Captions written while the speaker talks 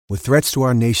With threats to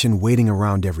our nation waiting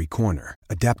around every corner,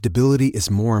 adaptability is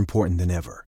more important than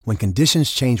ever. When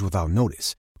conditions change without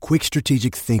notice, quick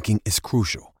strategic thinking is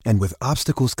crucial. And with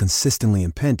obstacles consistently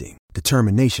impending,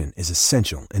 determination is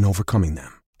essential in overcoming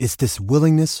them. It's this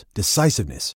willingness,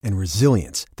 decisiveness, and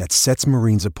resilience that sets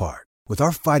Marines apart. With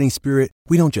our fighting spirit,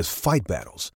 we don't just fight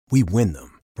battles, we win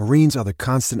them. Marines are the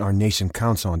constant our nation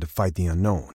counts on to fight the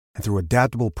unknown. And through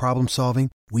adaptable problem solving,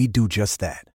 we do just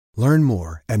that. Learn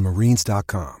more at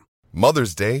marines.com.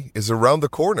 Mother's Day is around the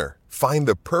corner. Find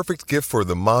the perfect gift for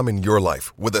the mom in your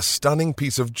life with a stunning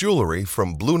piece of jewelry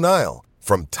from Blue Nile.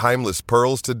 From timeless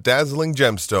pearls to dazzling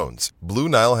gemstones, Blue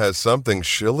Nile has something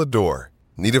she'll adore.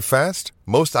 Need it fast?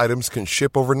 Most items can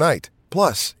ship overnight.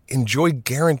 Plus, enjoy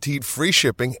guaranteed free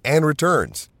shipping and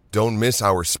returns. Don't miss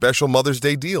our special Mother's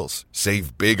Day deals.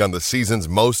 Save big on the season's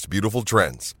most beautiful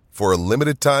trends. For a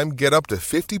limited time, get up to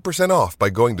 50% off by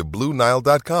going to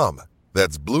BlueNile.com.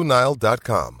 That's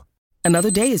BlueNile.com.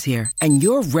 Another day is here, and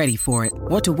you're ready for it.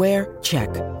 What to wear? Check.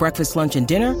 Breakfast, lunch, and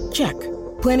dinner? Check.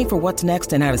 Planning for what's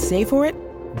next and how to save for it?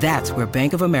 That's where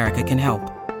Bank of America can help.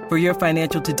 For your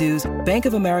financial to-dos, Bank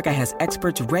of America has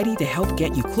experts ready to help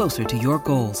get you closer to your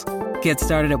goals. Get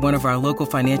started at one of our local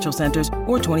financial centers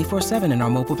or 24/7 in our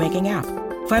mobile banking app.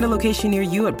 Find a location near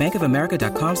you at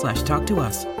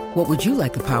bankofamerica.com/talktous. What would you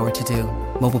like the power to do?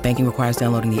 Mobile banking requires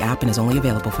downloading the app and is only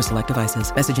available for select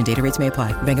devices. Message and data rates may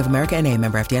apply. Bank of America N.A.,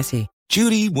 member FDIC.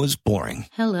 Judy was boring.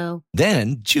 Hello.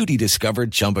 Then Judy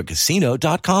discovered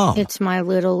ChumbaCasino.com. It's my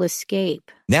little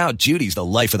escape. Now Judy's the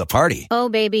life of the party. Oh,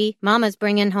 baby, mama's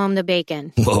bringing home the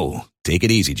bacon. Whoa, take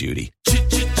it easy, Judy.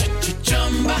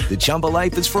 The Chumba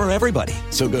life is for everybody.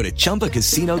 So go to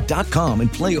ChumbaCasino.com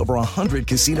and play over 100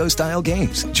 casino-style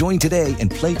games. Join today and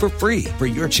play for free for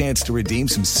your chance to redeem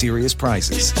some serious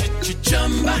prizes.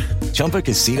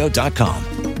 ChumbaCasino.com.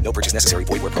 No purchase necessary.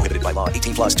 Void where prohibited by law.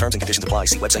 18 plus terms and conditions apply.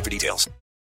 See website for details.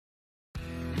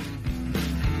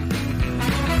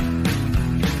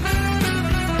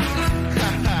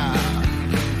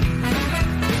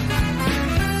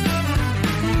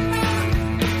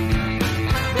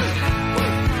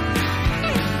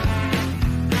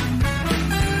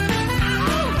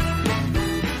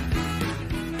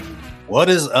 What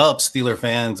is up, Steeler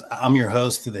fans? I'm your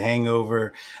host to the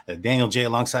Hangover, Daniel J.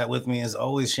 Alongside with me, as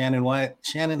always, Shannon White.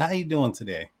 Shannon, how you doing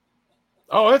today?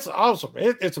 Oh, it's awesome.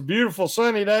 It's a beautiful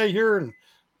sunny day here in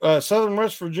southern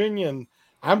West Virginia, and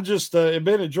I'm just been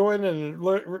enjoying it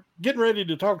and getting ready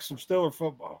to talk some Steeler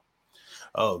football.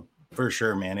 Oh, for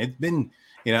sure, man. It's been,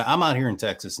 I'm out here in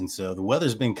Texas, and so the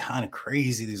weather's been kind of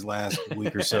crazy these last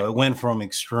week or so. It went from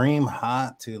extreme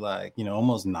hot to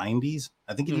almost 90s.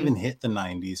 I think it even hit the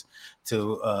 90s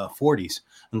to 40s.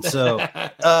 And so,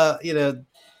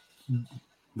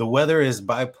 the weather is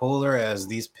bipolar as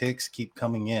these picks keep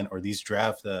coming in, or these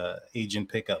draft agent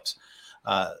pickups.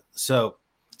 So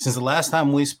since the last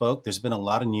time we spoke, there's been a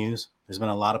lot of news. There's been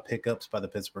a lot of pickups by the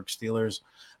Pittsburgh Steelers.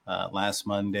 Last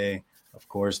Monday, of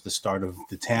course, the start of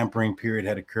the tampering period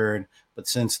had occurred. But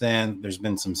since then, there's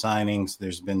been some signings.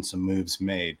 There's been some moves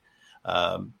made.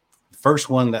 The first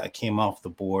one that came off the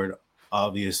board,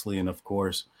 obviously, and of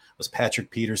course, was Patrick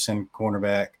Peterson,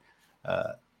 cornerback,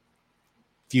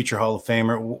 future Hall of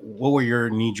Famer. What were your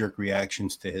knee-jerk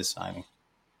reactions to his signing?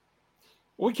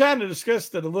 We kind of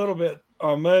discussed it a little bit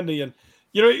on Monday. And,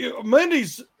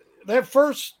 Monday's, that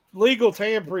first legal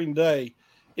tampering day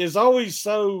is always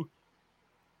so,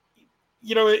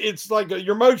 it's like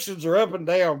your emotions are up and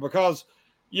down because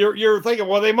you're thinking,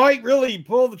 well, they might really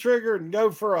pull the trigger and go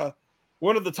for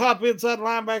one of the top inside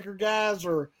linebacker guys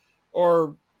or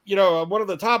one of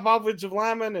the top offensive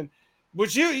linemen, and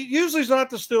which usually is not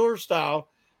the Steelers style,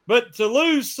 but to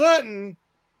lose Sutton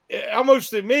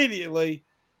almost immediately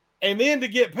and then to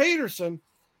get Peterson,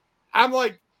 I'm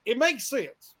like, it makes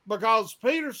sense because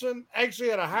Peterson actually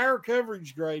had a higher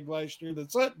coverage grade last year than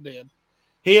Sutton did.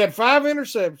 He had 5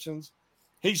 interceptions.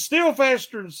 He's still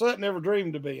faster than Sutton ever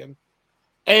dreamed of being.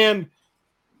 And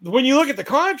when you look at the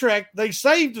contract, they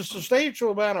saved a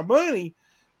substantial amount of money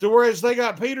to whereas they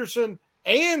got Peterson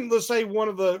and let's say one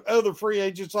of the other free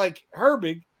agents like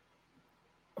Herbig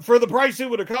for the price it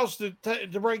would have cost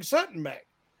to bring Sutton back.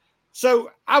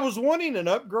 So I was wanting an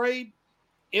upgrade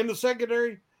in the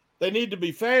secondary. They need to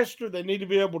be faster. They need to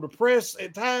be able to press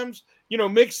at times,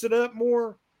 mix it up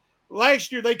more.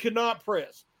 Last year, they could not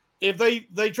press. If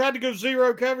they tried to go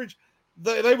zero coverage,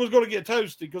 they was going to get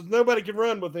toasted because nobody can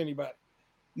run with anybody.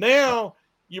 Now,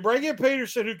 you bring in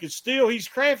Peterson who he's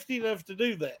crafty enough to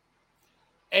do that.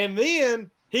 And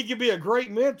then he could be a great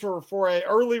mentor for an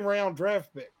early round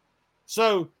draft pick.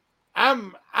 So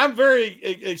I'm very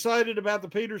excited about the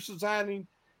Peterson signing.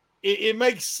 It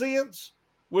makes sense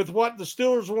with what the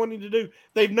Steelers are wanting to do.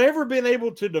 They've never been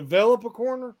able to develop a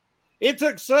corner. It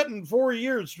took Sutton 4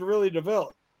 years to really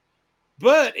develop.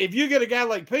 But if you get a guy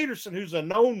like Peterson, who's a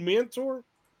known mentor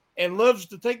and loves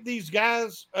to take these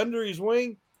guys under his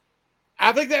wing,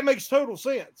 I think that makes total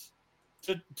sense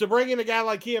to bring in a guy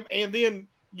like him and then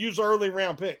use an early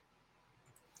round pick.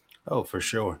 Oh, for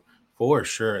sure. For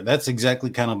sure. That's exactly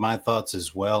kind of my thoughts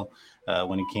as well.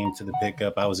 When it came to the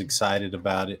pickup, I was excited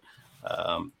about it.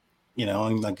 And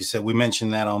like you said, we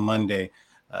mentioned that on Monday.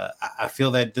 I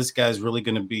feel that this guy's really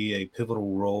going to be a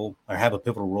pivotal role, or have a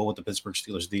pivotal role with the Pittsburgh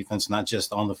Steelers defense, not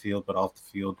just on the field, but off the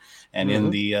field and in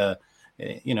the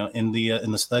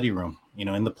study room,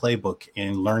 in the playbook,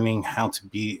 and learning how to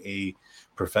be a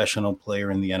professional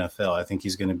player in the NFL. I think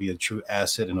he's going to be a true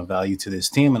asset and a value to this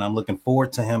team, and I'm looking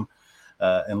forward to him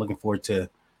and looking forward to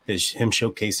him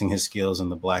showcasing his skills in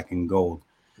the black and gold.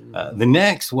 The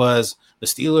next was the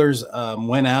Steelers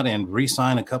went out and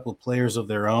re-signed a couple of players of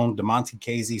their own. DeMonte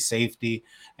Casey, safety,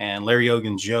 and Larry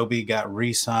Ogunjobi got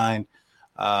re-signed.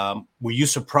 Were you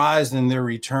surprised in their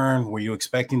return? Were you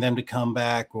expecting them to come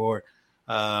back, or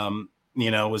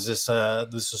was this a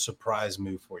surprise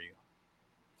move for you?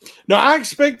 No, I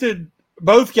expected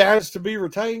both guys to be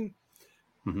retained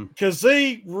because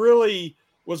he really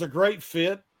was a great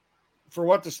fit for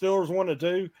what the Steelers want to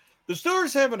do. The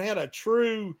Steelers haven't had a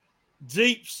true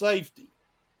deep safety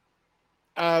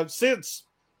since,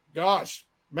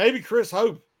 maybe Chris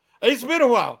Hope. It's been a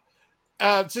while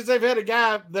since they've had a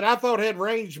guy that I thought had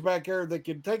range back there that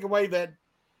could take away that,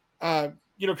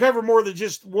 cover more than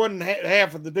just one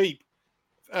half of the deep.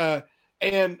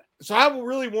 And so I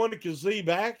really wanted Kazee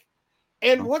back.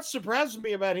 And what surprised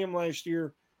me about him last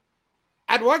year,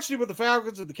 I'd watched him with the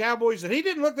Falcons and the Cowboys, and he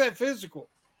didn't look that physical.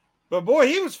 But, boy,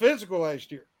 he was physical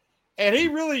last year. And he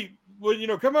really would,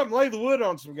 come up and lay the wood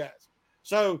on some guys.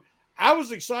 So I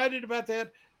was excited about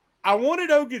that. I wanted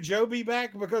Ogunjobi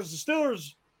back because the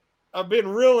Steelers have been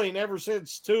reeling ever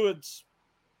since Tuitt's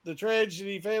the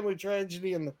family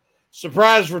tragedy, and the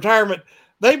surprise retirement.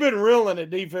 They've been reeling at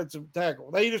defensive tackle.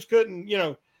 They just couldn't,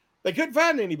 they couldn't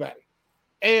find anybody.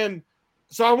 And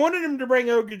so I wanted him to bring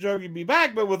Ogunjobi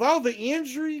back, but with all the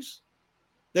injuries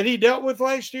that he dealt with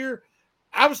last year,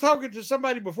 I was talking to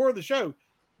somebody before the show.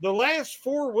 The last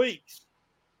 4 weeks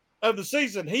of the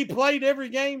season, he played every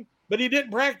game, but he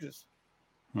didn't practice.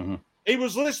 Mm-hmm. He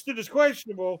was listed as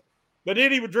questionable, but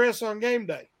then he would dress on game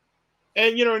day.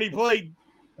 And, and he played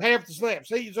half the snaps.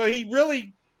 He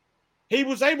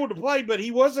was able to play, but he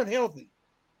wasn't healthy.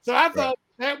 So I thought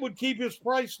that would keep his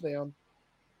price down.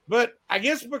 But I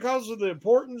guess because of the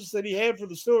importance that he had for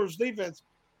the Steelers defense,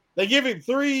 they give him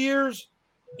 3 years,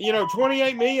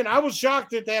 $28 million. I was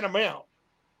shocked at that amount.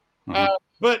 Mm-hmm.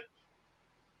 But,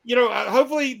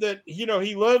 hopefully that,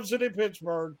 he loves it in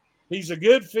Pittsburgh. He's a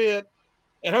good fit,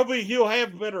 and hopefully he'll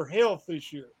have better health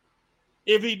this year.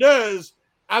 If he does,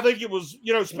 I think it was,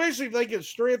 especially if they can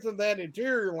strengthen that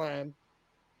interior line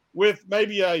with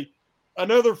maybe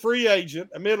another free agent,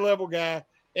 a mid-level guy,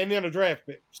 and then a draft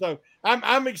pick. So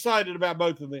I'm excited about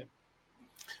both of them.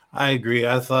 I agree.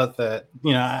 I thought that,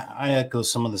 I echo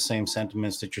some of the same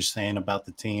sentiments that you're saying about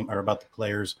the team or about the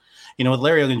players. With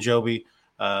Larry Ogunjobi,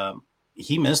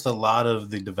 he missed a lot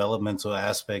of the developmental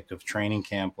aspect of training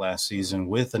camp last season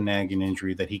with a nagging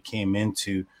injury that he came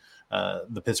into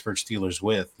the Pittsburgh Steelers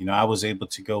with. I was able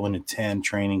to go and attend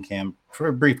training camp for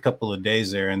a brief couple of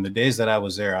days there. And the days that I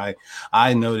was there,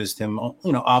 I noticed him,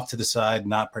 off to the side,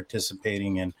 not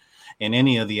participating in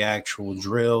any of the actual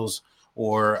drills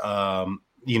or,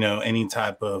 any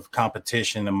type of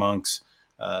competition amongst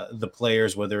the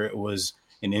players, whether it was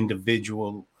an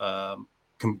individual,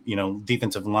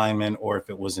 defensive lineman or if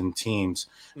it was in teams.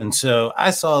 Mm-hmm. And so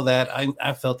I saw that.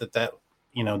 I felt that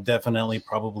definitely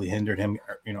probably hindered him,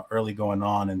 early going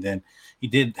on. And then he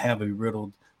did have a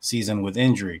riddled season with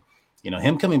injury.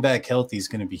 Him coming back healthy is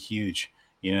going to be huge.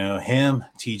 Him,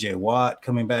 TJ Watt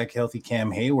coming back healthy.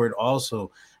 Cam Hayward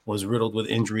also was riddled with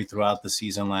injury throughout the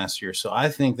season last year. So I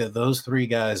think that those three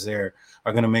guys there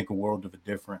are going to make a world of a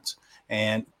difference.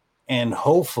 And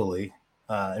hopefully,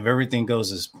 if everything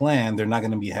goes as planned, they're not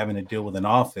going to be having to deal with an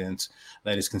offense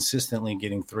that is consistently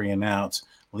getting 3 and outs,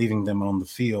 leaving them on the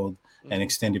field an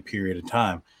extended period of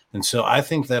time. And so I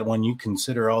think that when you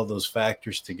consider all those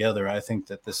factors together, I think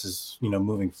that this is,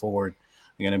 moving forward,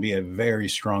 going to be a very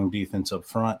strong defense up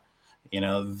front.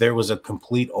 There was a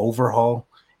complete overhaul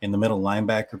in the middle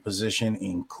linebacker position,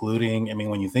 including,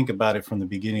 when you think about it from the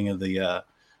beginning of the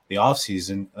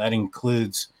offseason, that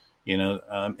includes,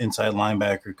 inside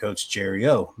linebacker coach Jerry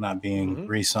O not being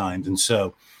re-signed. And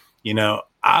so,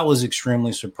 I was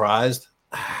extremely surprised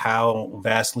how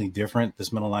vastly different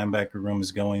this middle linebacker room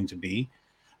is going to be.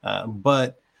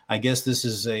 But I guess this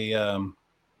is an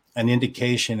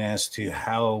indication as to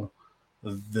how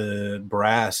the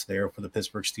brass there for the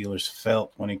Pittsburgh Steelers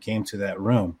felt when it came to that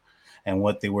room and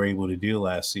what they were able to do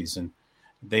last season.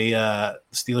 They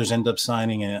Steelers end up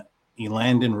signing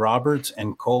Elandon Roberts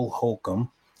and Cole Holcomb.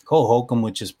 Cole Holcomb,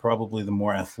 which is probably the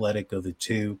more athletic of the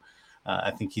two.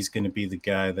 I think he's going to be the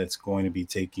guy that's going to be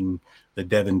taking the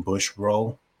Devin Bush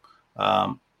role.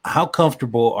 How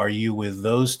comfortable are you with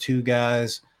those two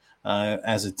guys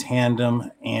as a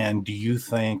tandem? And do you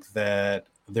think that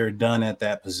they're done at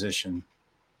that position?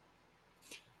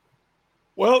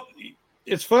 Well,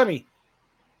 it's funny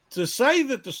to say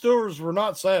that the Steelers were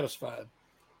not satisfied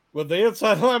with the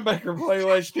inside linebacker play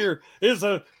last year is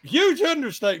a huge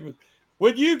understatement.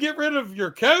 When you get rid of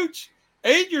your coach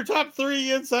and your top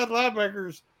 3 inside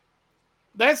linebackers,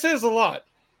 that says a lot.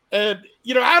 And,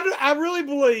 I really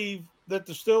believe that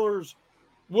the Steelers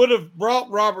would have brought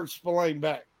Robert Spillane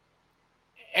back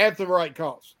at the right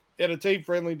cost at a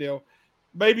team-friendly deal.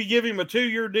 Maybe give him a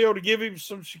 2-year deal to give him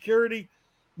some security.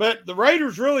 But the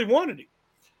Raiders really wanted him.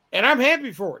 And I'm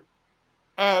happy for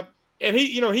him. And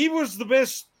he was the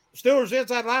best Steelers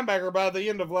inside linebacker by the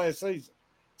end of last season.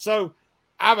 So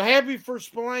I'm happy for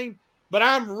Spillane, but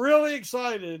I'm really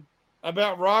excited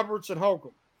about Roberts and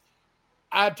Holcomb.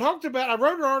 I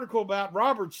wrote an article about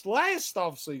Roberts last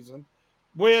offseason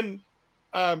when,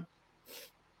 I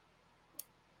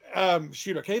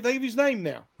can't think of his name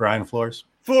now. Brian Flores.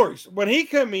 When he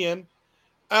come in,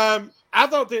 I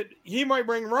thought that he might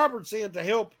bring Roberts in to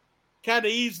help kind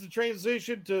of ease the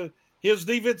transition to his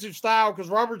defensive style because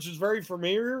Roberts is very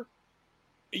familiar,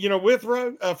 with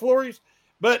Flores.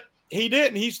 But he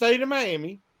didn't. He stayed in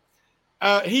Miami.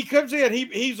 He comes in.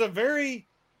 He's a very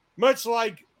much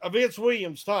like a Vince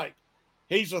Williams type.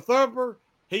 He's a thumper.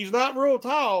 He's not real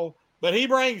tall, but he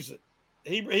brings it.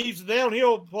 He's a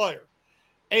downhill player.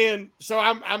 And so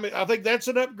I think that's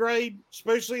an upgrade,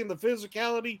 especially in the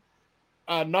physicality,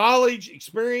 knowledge,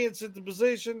 experience at the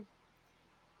position.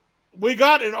 We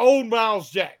got an old Miles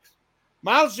Jackson.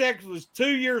 Miles Jackson was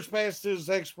 2 years past his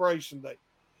expiration date.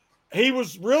 He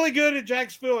was really good at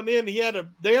Jacksonville, and then he had a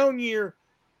down year.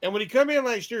 And when he come in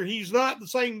last year, he's not the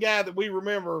same guy that we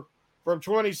remember from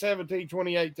 2017,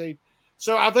 2018.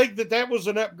 So I think that was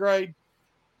an upgrade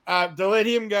to let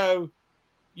him go.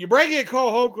 You bring in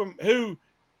Cole Holcomb, who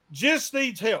just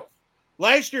needs health.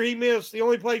 Last year he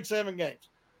only played 7 games.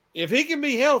 If he can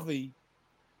be healthy,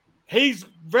 he's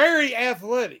very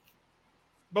athletic.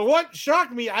 But what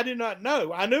shocked me, I did not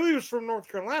know. I knew he was from North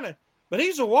Carolina, but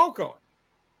he's a walk-on.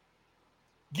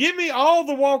 Give me all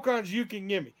the walk-ons you can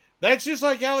give me. That's just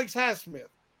like Alex Highsmith.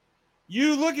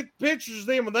 You look at pictures of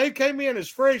them when they came in as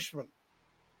freshmen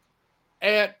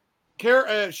at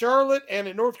Charlotte and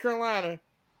at North Carolina,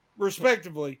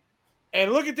 respectively,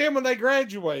 and look at them when they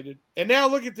graduated, and now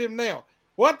look at them now.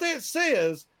 What that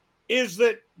says is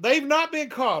that they've not been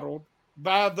coddled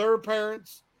by their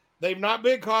parents. They've not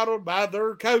been coddled by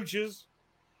their coaches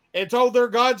and told they're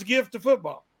God's gift to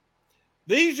football.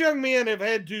 These young men have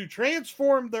had to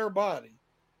transform their body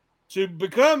to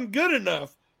become good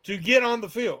enough to get on the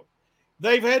field.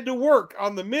 They've had to work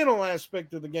on the mental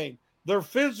aspect of the game, their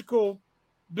physical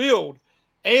build,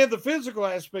 and the physical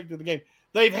aspect of the game.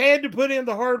 They've had to put in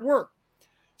the hard work.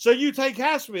 So you take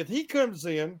Highsmith, he comes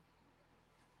in,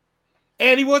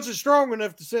 and he wasn't strong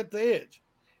enough to set the edge.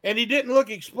 And he didn't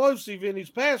look explosive in his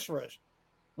pass rush.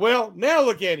 Well, now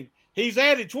look at him. He's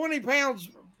added 20 pounds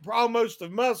almost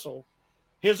of muscle.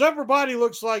 His upper body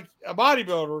looks like a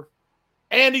bodybuilder,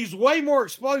 and he's way more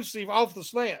explosive off the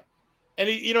snap. And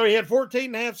he had 14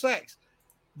 and a half sacks.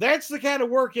 That's the kind of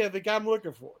work ethic I'm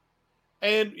looking for.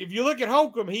 And if you look at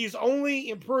Holcomb, he's only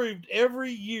improved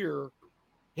every year.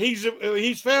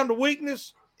 He's found a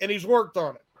weakness, and he's worked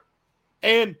on it.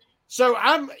 And so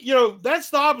that's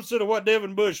the opposite of what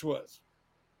Devin Bush was.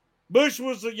 Bush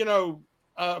was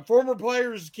a former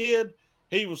player's kid.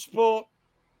 He was spoiled.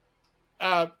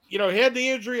 He had the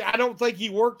injury. I don't think he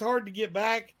worked hard to get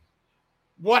back.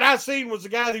 What I seen was a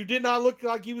guy who did not look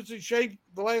like he was in shape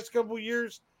the last couple of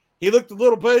years. He looked a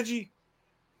little pudgy.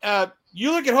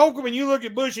 You look at Holcomb and you look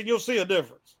at Bush and you'll see a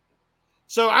difference.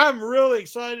 So I'm really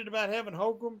excited about having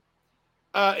Holcomb.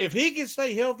 If he can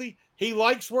stay healthy, he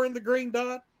likes wearing the green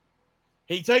dot.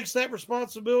 He takes that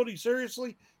responsibility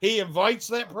seriously. He invites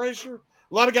that pressure.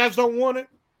 A lot of guys don't want it.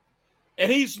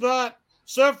 And he's not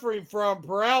suffering from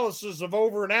paralysis of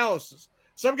overanalysis.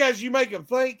 Some guys, you make them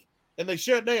think and they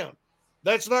shut down.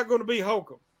 That's not going to be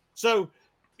Holcomb. So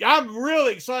I'm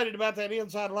really excited about that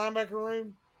inside linebacker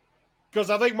room because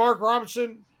I think Mark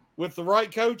Robinson, with the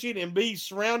right coaching and be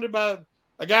surrounded by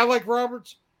a guy like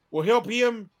Roberts, will help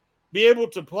him be able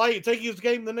to play and take his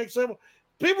game to the next level.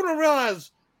 People don't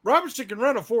realize Robertson can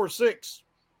run a 4.6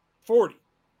 40.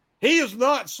 He is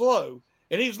not slow,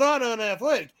 and he's not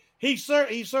unathletic. He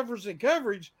suffers in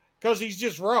coverage because he's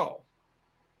just raw.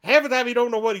 Half the time he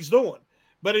don't know what he's doing.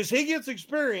 But as he gets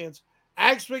experience,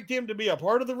 I expect him to be a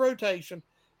part of the rotation.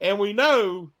 And we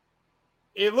know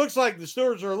it looks like the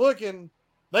Stewards are looking.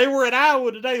 They were at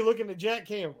Iowa today looking at Jack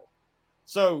Campbell.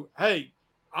 So, hey,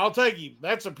 I'll take him.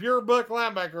 That's a pure buck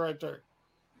linebacker right there.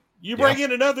 You bring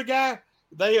in another guy,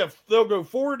 they'll go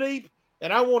 4 deep,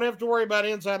 and I won't have to worry about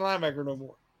inside linebacker no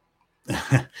more.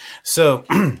 So,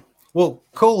 well,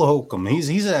 Cole Holcomb,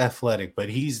 he's athletic, but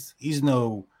he's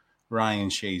no Ryan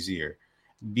Shazier.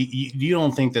 You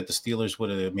don't think that the Steelers would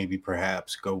have maybe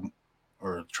perhaps go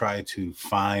or try to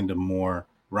find a more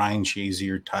Ryan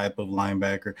Shazier type of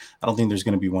linebacker? I don't think there's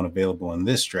going to be one available in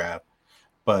this draft,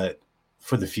 but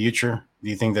for the future, do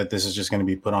you think that this is just going to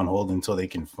be put on hold until they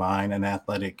can find an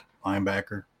athletic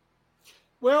linebacker?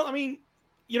 Well, I mean,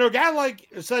 a guy like,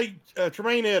 say,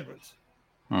 Tremaine Edmonds,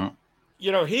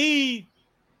 he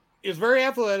is very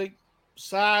athletic,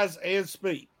 size, and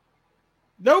speed.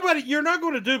 You're not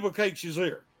going to duplicate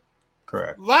Shazier.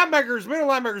 Correct. Middle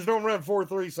linebackers don't run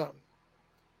 4.3 something.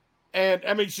 And,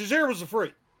 I mean, Shazier was a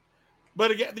freak.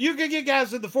 But again, you can get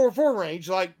guys in the 4.4 range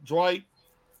like Dwight,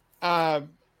 not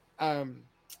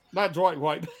Dwight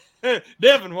White,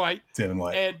 Devin White.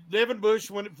 And Devin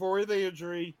Bush went for the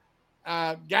injury.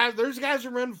 There's guys who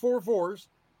run 4.4s.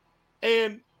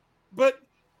 But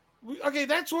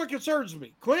that's what concerns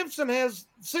me. Clemson has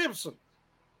Simpson.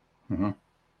 Mm-hmm.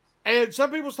 And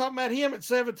some people's talking about him at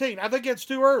 17. I think it's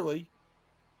too early.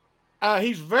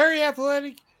 He's very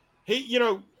athletic.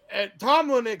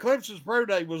 Tomlin at Clemson's pro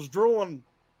day was drooling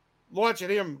watching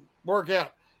him work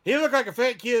out. He looked like a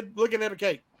fat kid looking at a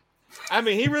cake. I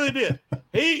mean, he really did.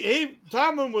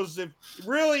 Tomlin was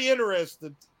really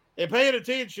interested in paying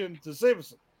attention to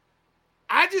Simpson.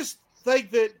 I just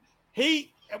think that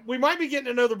we might be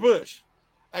getting another Bush,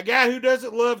 a guy who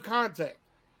doesn't love contact.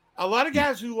 A lot of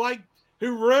guys who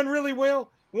run really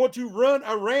well want to run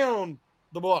around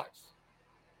the blocks.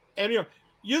 And,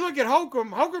 you look at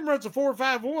Holcomb runs a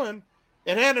 4.51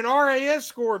 and had an RAS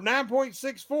score of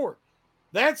 9.64.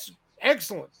 That's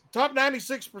excellent. Top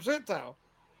 96 percentile.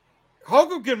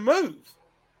 Holcomb can move.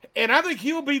 And I think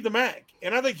he'll be the Mac.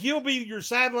 And I think he'll be your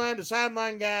sideline to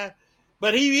sideline guy.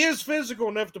 But he is physical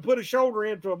enough to put a shoulder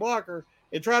into a blocker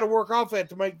and try to work off that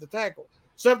to make the tackle.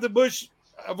 Something Bush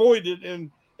avoided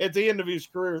at the end of his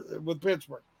career with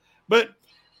Pittsburgh. But,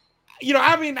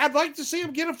 I'd like to see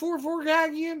him get a 4.4 guy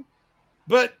again.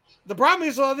 But the problem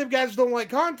is a lot of them guys don't like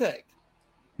contact.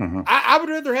 Mm-hmm. I would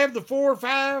rather have the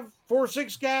 4.5,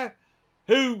 4.6 guy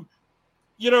who,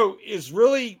 is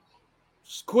really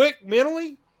quick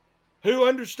mentally, who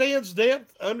understands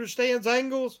depth, understands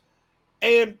angles,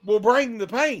 and will bring the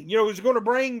pain. He's going to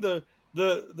bring the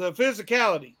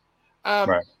physicality.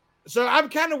 Right. So I'm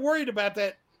kind of worried about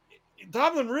that.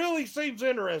 Tomlin really seems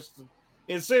interested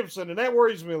in Simpson, and that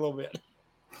worries me a little bit.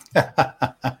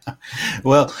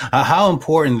 Well, how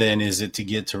important then is it to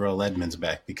get Terrell Edmonds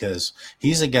back? Because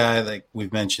he's a guy, like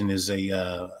we've mentioned, is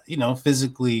a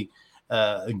physically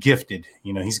gifted.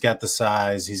 He's got the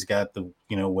size, he's got the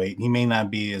weight. He may not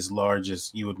be as large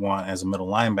as you would want as a middle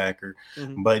linebacker,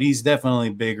 but he's definitely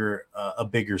a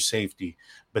bigger safety.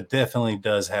 But definitely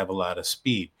does have a lot of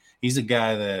speed. He's a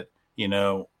guy that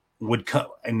would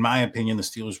cut. In my opinion, the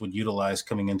Steelers would utilize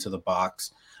coming into the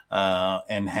box.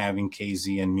 And having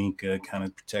KZ and Mika kind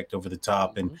of protect over the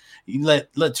top, and you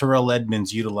let Terrell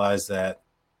Edmonds utilize that,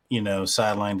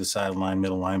 sideline to sideline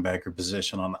middle linebacker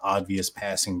position on obvious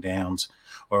passing downs,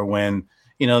 or when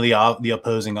the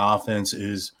opposing offense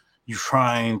is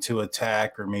trying to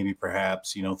attack, or maybe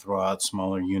perhaps throw out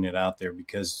smaller unit out there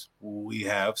because we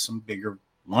have some bigger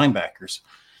linebackers.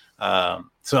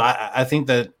 So I think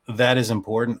that is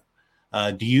important.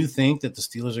 Do you think that the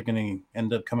Steelers are going to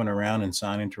end up coming around and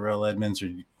signing Terrell Edmonds, or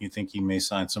do you think he may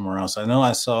sign somewhere else? I know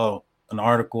I saw an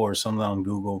article or something on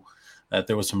Google that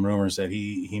there was some rumors that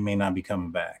he may not be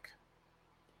coming back.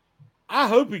 I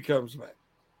hope he comes back.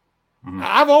 Mm-hmm.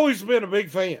 I've always been a big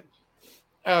fan.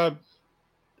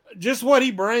 Just what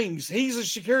he brings. He's a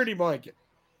security blanket.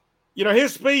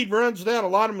 His speed runs down a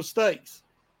lot of mistakes.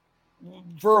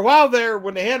 For a while there,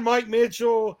 when they had Mike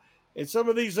Mitchell and some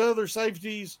of these other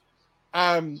safeties,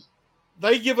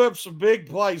 they give up some big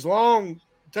plays, long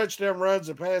touchdown runs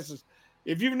and passes.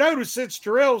 If you've noticed since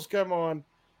Terrell's come on,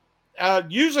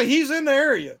 usually he's in the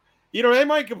area. They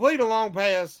might complete a long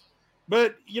pass,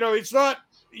 but, it's not,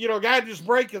 a guy just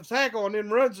breaks a tackle and then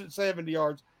runs it 70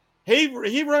 yards.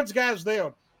 He runs guys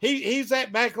down. He's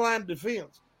that backline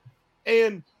defense.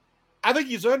 And I think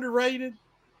he's underrated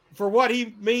for what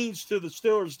he means to the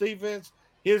Steelers defense,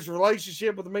 his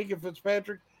relationship with Minka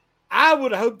Fitzpatrick. I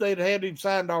would have hoped they'd had him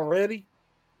signed already,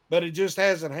 but it just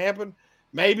hasn't happened.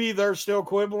 Maybe they're still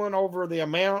quibbling over the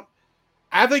amount.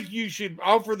 I think you should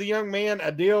offer the young man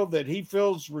a deal that he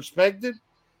feels respected,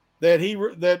 that he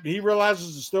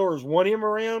realizes the Steelers want him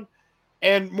around,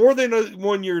 and more than a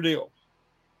 1-year deal.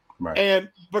 Right. And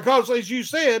because, as you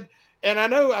said, and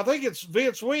I think it's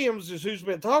Vince Williams who's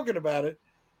been talking about it,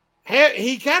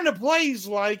 he kind of plays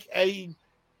like a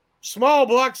small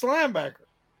blocks linebacker.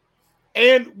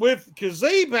 And with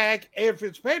Kazee back and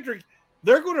Fitzpatrick,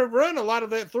 they're going to run a lot of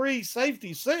that 3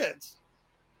 safety sets.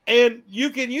 And you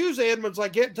can use Edmonds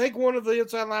like take one of the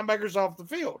inside linebackers off the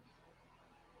field.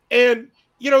 And,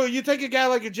 you take a guy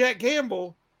like a Jack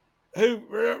Campbell who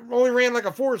only ran like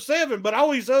a 4.7, but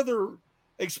all these other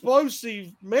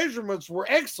explosive measurements were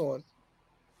excellent.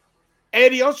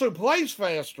 And he also plays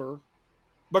faster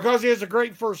because he has a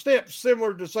great first step,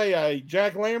 similar to, say, a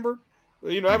Jack Lambert.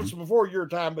 That was before your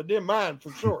time, but didn't mind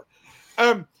for sure.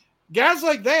 Guys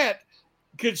like that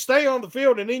could stay on the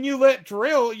field, and then you let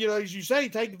Terrell, as you say,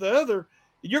 take the other.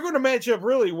 You're going to match up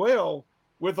really well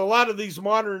with a lot of these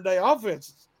modern-day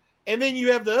offenses. And then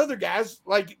you have the other guys,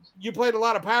 like you played a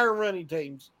lot of power running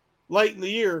teams late in the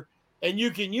year, and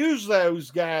you can use those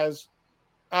guys,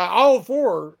 all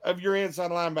 4 of your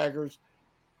inside linebackers,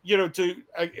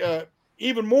 to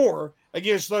even more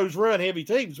against those run-heavy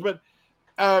teams. But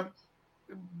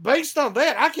based on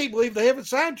that, I can't believe they haven't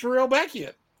signed Terrell back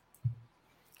yet.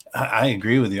 I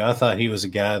agree with you. I thought he was a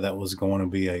guy that was going to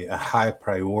be a high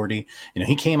priority.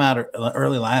 He came out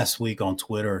early last week on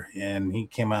Twitter, and he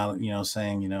came out,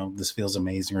 saying, this feels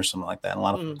amazing or something like that. And a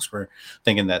lot of folks were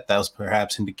thinking that was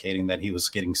perhaps indicating that he was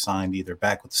getting signed either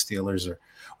back with the Steelers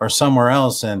or somewhere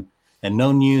else. And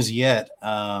no news yet.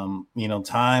 Time.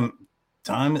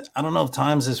 I don't know if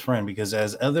time's his friend, because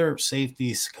as other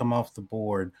safeties come off the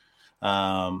board,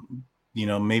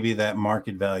 maybe that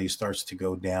market value starts to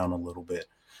go down a little bit.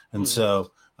 And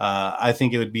so I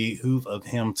think it would behoove of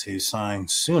him to sign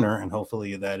sooner, and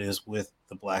hopefully that is with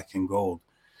the black and gold.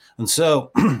 And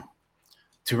so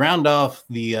to round off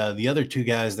the other 2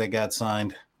 guys that got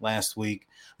signed last week,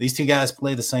 these 2 guys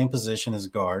play the same position as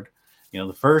guard.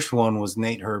 The first one was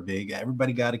Nate Herbig.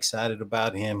 Everybody got excited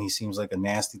about him. He seems like a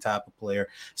nasty type of player.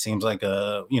 Seems like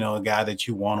a guy that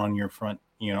you want on your front,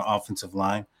 offensive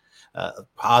line.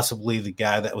 Possibly the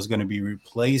guy that was going to be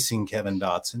replacing Kevin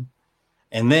Dotson.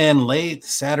 And then late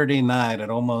Saturday night at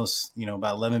almost,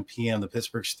 about 11 p.m., the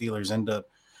Pittsburgh Steelers end up,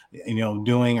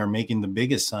 doing or making the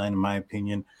biggest sign, in my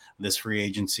opinion, this free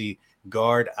agency,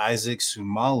 guard Isaac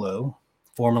Sumalo,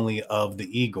 formerly of the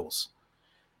Eagles.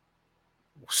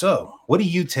 So what do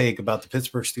you take about the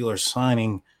Pittsburgh Steelers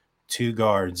signing 2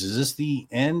 guards? Is this the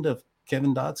end of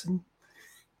Kevin Dotson?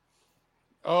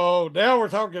 Oh, now we're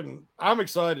talking. I'm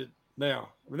excited now.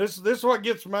 This is what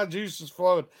gets my juices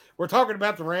flowing. We're talking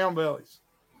about the round bellies.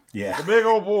 Yeah. The big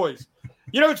old boys.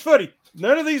 It's funny.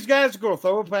 None of these guys are going to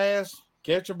throw a pass,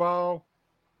 catch a ball,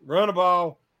 run a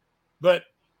ball. But,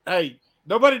 hey,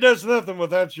 nobody does nothing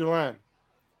without your line.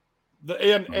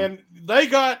 And they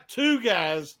got 2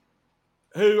 guys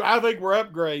who I think were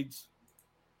upgrades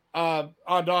on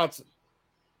Dotson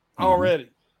already.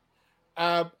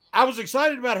 I was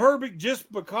excited about Herbig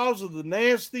just because of the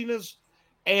nastiness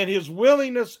and his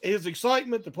willingness, his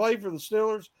excitement to play for the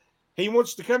Steelers. He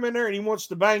wants to come in there and he wants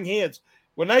to bang heads.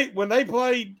 When they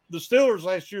played the Steelers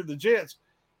last year, the Jets,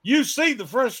 you see the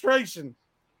frustration.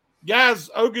 Guys,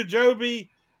 Ogunjobi,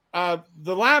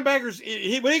 the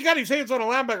linebackers, when he got his hands on the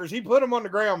linebackers, he put them on the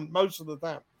ground most of the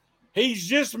time. He's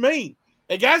just mean.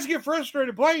 And guys get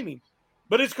frustrated playing him,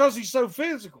 but it's because he's so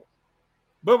physical.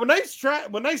 But when they signed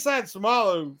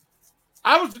Sumalo,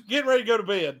 I was getting ready to go to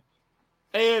bed,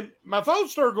 and my phone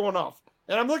started going off.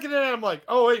 And I'm looking at it, and I'm like,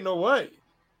 oh, ain't no way.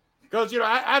 Because,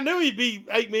 I knew he'd be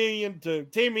 $8 million to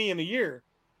 $10 million a year.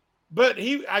 But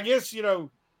I guess,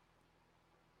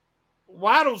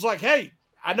 Waddle's like, hey,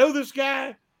 I know this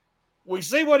guy. We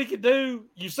see what he can do.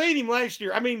 You seen him last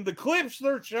year. I mean, the clips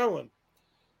they're showing,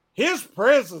 his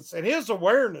presence and his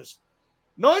awareness,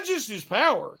 not just his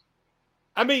power.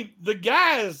 I mean, the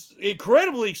guy is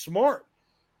incredibly smart.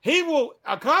 He will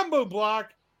a combo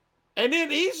block and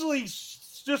then easily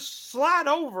just slide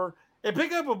over and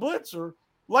pick up a blitzer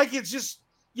like it's just,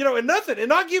 and nothing, and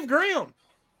not give ground.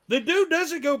 The dude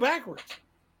doesn't go backwards.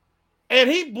 And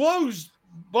he blows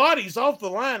bodies off the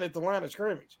line at the line of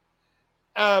scrimmage.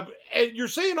 And you're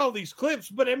seeing all these clips,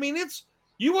 but I mean,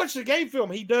 you watch the game film,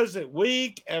 he does it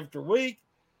week after week.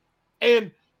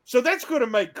 And so that's going to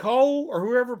make Cole or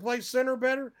whoever plays center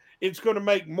better. It's going to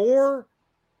make Moore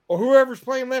or whoever's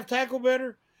playing left tackle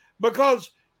better.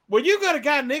 Because when you got a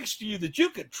guy next to you that you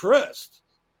can trust,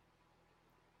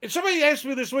 and somebody asked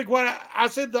me this week what I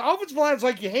said, the offensive line's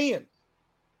like your hand.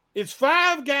 It's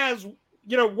 5 guys,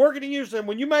 working in unison.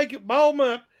 When you make it, ball them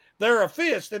up, they're a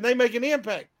fist and they make an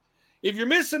impact. If you're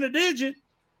missing a digit,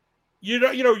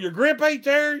 your grip ain't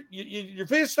there, your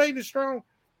fist ain't as strong.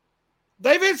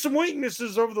 They've had some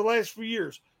weaknesses over the last few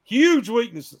years, huge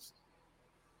weaknesses.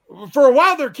 For a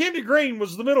while there, Kendi Green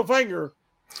was the middle finger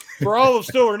for all of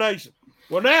Steeler Nation.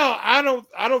 Well, now I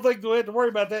don't think they'll have to worry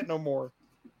about that no more.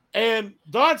 And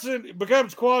Dotson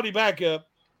becomes quality backup.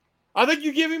 I think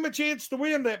you give him a chance to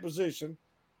win that position.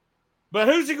 But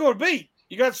who's he going to beat?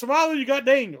 You got Samalu, you got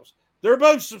Daniels. They're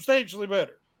both substantially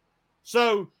better.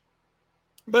 So,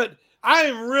 but I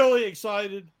am really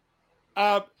excited.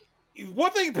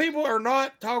 One thing people are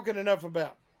not talking enough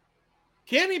about,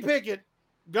 Kenny Pickett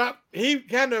got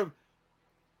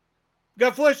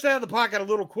flushed out of the pocket a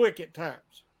little quick at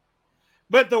times.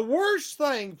 But the worst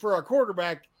thing for a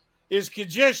quarterback is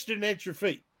congestion at your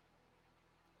feet.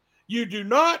 You do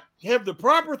not have the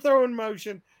proper throwing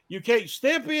motion. You can't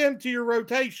step into your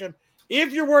rotation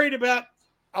if you're worried about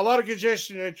a lot of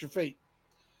congestion at your feet.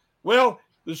 Well,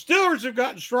 the Steelers have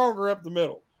gotten stronger up the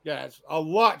middle, guys, a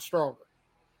lot stronger.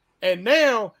 And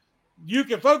now you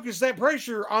can focus that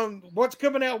pressure on what's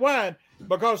coming out wide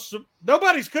because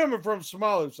nobody's coming from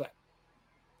Samalu's side.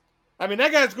 I mean,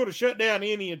 that guy's going to shut down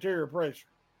any interior pressure.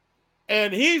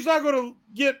 And he's not going to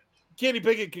get Kenny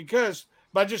Pickett concussed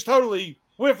by just totally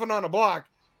whiffing on a block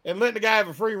and letting the guy have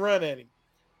a free run at him.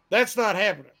 That's not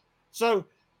happening. So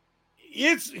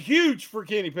it's huge for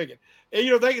Kenny Pickett.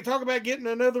 And, they can talk about getting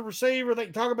another receiver. They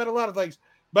can talk about a lot of things.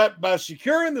 But by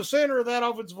securing the center of that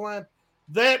offensive line,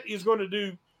 that is going to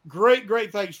do great,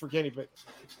 great things for Kenny Pickett.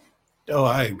 Oh,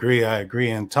 I agree.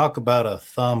 And talk about a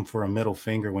thumb for a middle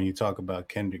finger when you talk about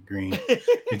Kendrick Green.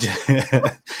 It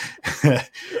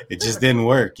just didn't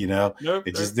work, Nope,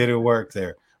 it just didn't work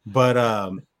there. But,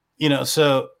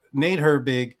 so Nate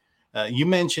Herbig, you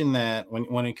mentioned that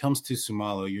when it comes to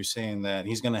Sumalo, you're saying that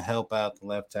he's going to help out the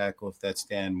left tackle if that's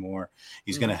Dan Moore.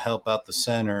 He's going to help out the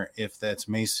center if that's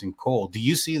Mason Cole. Do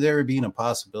you see there being a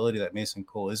possibility that Mason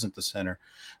Cole isn't the center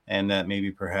and that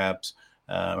maybe perhaps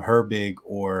Herbig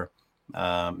or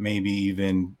maybe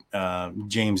even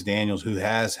James Daniels, who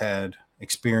has had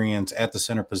experience at the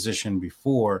center position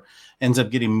before, ends up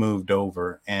getting moved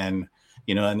over and,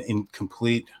 an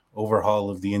incomplete overhaul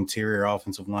of the interior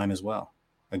offensive line as well?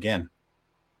 Again.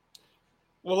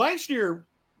 Well, last year,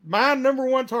 my number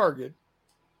one target,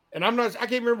 and I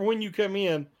can't remember when you come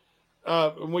in,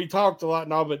 and we talked a lot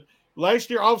and all, but last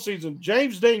year offseason,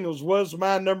 James Daniels was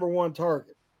my number one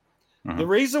target. Mm-hmm. The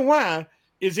reason why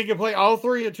is he can play all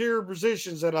 3 interior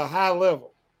positions at a high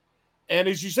level. And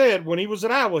as you said, when he was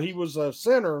at Iowa, he was a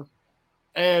center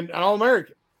and an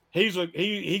All-American.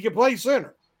 He can play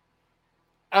center.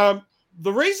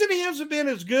 The reason he hasn't been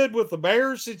as good with the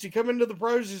Bears since he come into the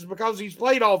pros is because he's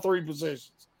played all 3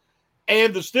 positions.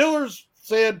 And the Steelers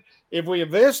said, if we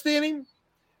invest in him,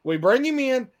 we bring him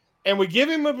in, and we give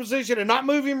him a position and not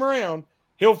move him around,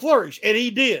 he'll flourish. And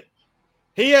he did.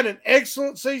 He had an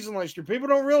excellent season last year. People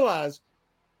don't realize,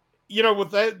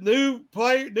 with that new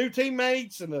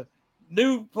teammates and the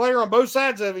new player on both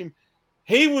sides of him,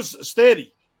 he was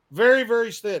steady, very,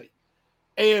 very steady.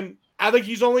 And I think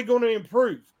he's only going to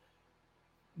improve.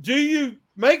 Do you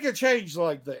make a change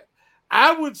like that?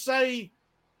 I would say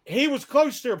he was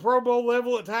close to a Pro Bowl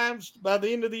level at times by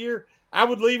the end of the year. I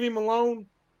would leave him alone.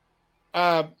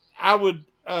 I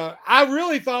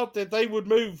really thought that they would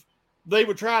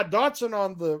try Dotson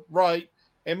on the right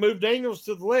and move Daniels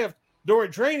to the left during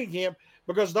training camp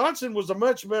because Dotson was a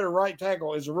much better right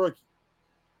tackle as a rookie.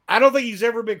 I don't think he's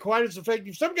ever been quite as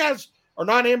effective. Some guys are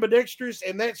not ambidextrous,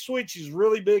 and that switch is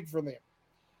really big for them.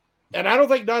 And I don't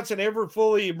think Dotson ever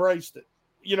fully embraced it,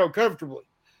 comfortably.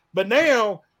 But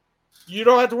now you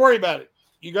don't have to worry about it.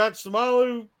 You got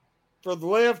Samalu for the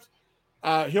left.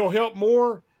 He'll help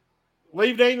more.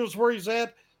 Leave Daniels where he's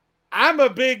at. I'm a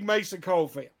big Mason Cole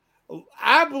fan.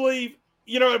 I believe,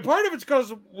 and part of it's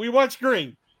because we watch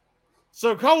Green.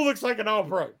 So Cole looks like an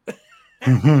all-pro.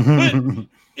 But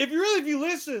if you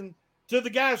listen to the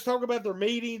guys talk about their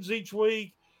meetings each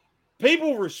week,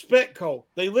 people respect Cole.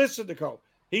 They listen to Cole.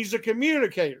 He's a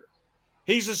communicator.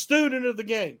 He's a student of the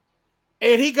game.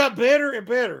 And he got better and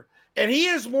better. And he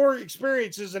has more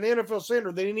experience as an NFL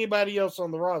center than anybody else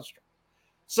on the roster.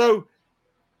 So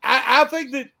I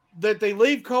think that they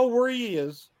leave Cole where he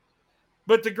is.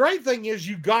 But the great thing is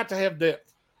you got to have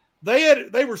depth.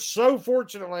 They were so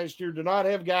fortunate last year to not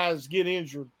have guys get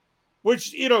injured,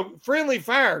 which, friendly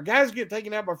fire. Guys get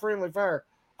taken out by friendly fire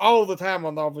all the time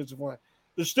on the offensive line.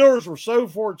 The Steelers were so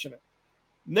fortunate.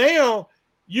 Now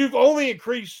you've only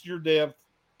increased your depth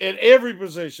at every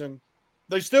position.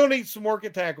 They still need some work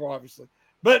at tackle, obviously.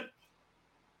 But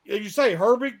if you say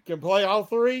Herbig can play all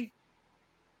three,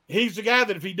 he's the guy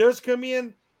that if he does come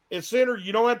in at center,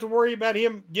 you don't have to worry about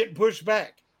him getting pushed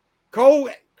back. Cole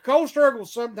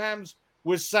struggles sometimes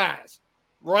with size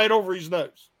right over his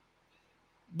nose.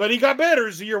 But he got better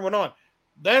as the year went on.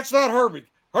 That's not Herbig.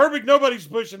 Herbig, nobody's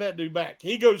pushing that dude back.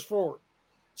 He goes forward.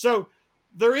 So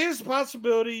there is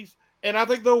possibilities, and I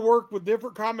think they'll work with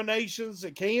different combinations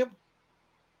at camp.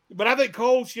 But I think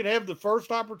Cole should have the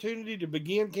first opportunity to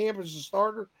begin camp as a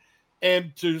starter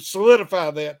and to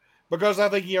solidify that because I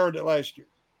think he earned it last year.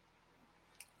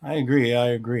 I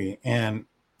agree. And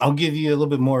I'll give you a little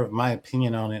bit more of my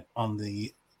opinion on it on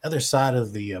the other side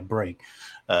of the break.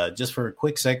 Just for a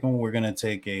quick second, we're going to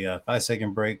take a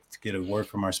 5-second break to get a word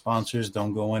from our sponsors.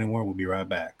 Don't go anywhere. We'll be right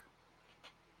back.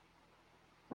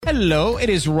 Hello, it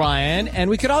is Ryan, and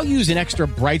we could all use an extra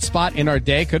bright spot in our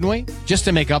day, couldn't we? Just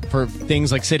to make up for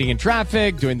things like sitting in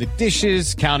traffic, doing the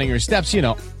dishes, counting your steps,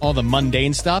 all the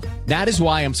mundane stuff. That is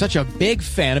why I'm such a big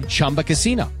fan of Chumba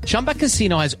Casino. Chumba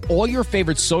Casino has all your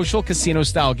favorite social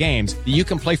casino-style games that you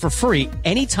can play for free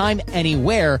anytime,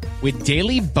 anywhere with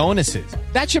daily bonuses.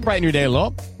 That should brighten your day a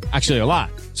little. Actually, a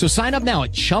lot. So sign up now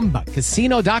at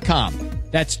ChumbaCasino.com.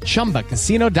 That's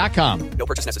ChumbaCasino.com. No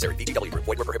purchase necessary. VGW Group.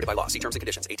 Void where prohibited by law. See terms and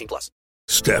conditions. 18+.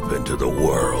 Step into the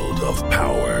world of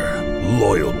power,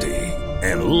 loyalty,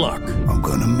 and luck. I'm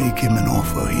going to make him an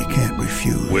offer he can't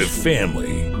refuse. With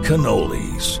family,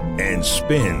 cannolis, and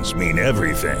spins mean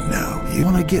everything. Now, you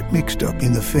want to get mixed up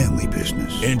in the family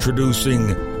business. Introducing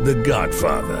The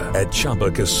Godfather at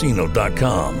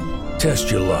ChumbaCasino.com.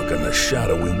 Test your luck in the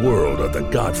shadowy world of The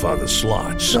Godfather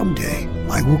slot. Someday,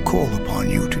 I will call upon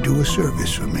you to do a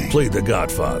service for me. Play The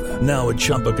Godfather, now at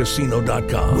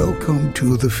ChumbaCasino.com. Welcome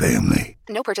to the family.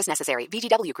 No purchase necessary.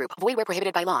 VGW Group. Void where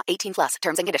prohibited by law. 18+.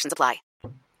 Terms and conditions apply.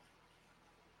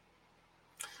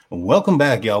 Welcome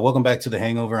back, y'all. Welcome back to The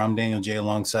Hangover. I'm Daniel J.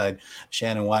 alongside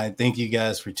Shannon White. Thank you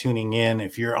guys for tuning in.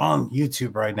 If you're on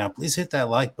YouTube right now, please hit that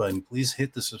like button. Please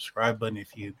hit the subscribe button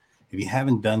if you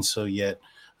haven't done so yet.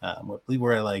 I believe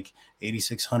we're at like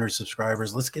 8,600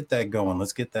 subscribers. Let's get that going.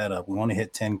 Let's get that up. We want to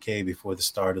hit 10K before the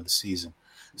start of the season.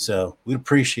 So we'd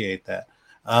appreciate that.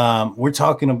 We're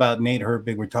talking about Nate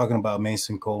Herbig. We're talking about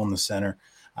Mason Cole in the center.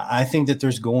 I think that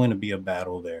there's going to be a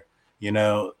battle there.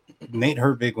 Nate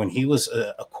Herbig, when he was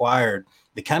acquired,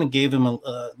 they kind of gave him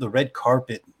the red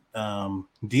carpet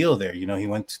deal there. He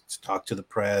went to talk to the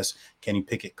press. Kenny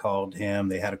Pickett called him.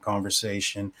 They had a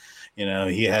conversation.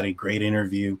 He had a great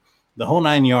interview. The whole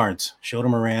 9 yards, showed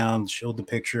him around, showed the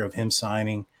picture of him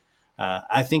signing.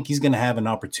 I think he's going to have an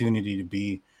opportunity to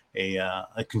be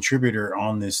a contributor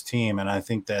on this team. And I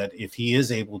think that if he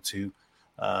is able to,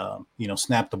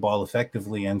 snap the ball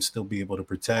effectively and still be able to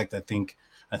protect, I think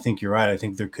you're right. I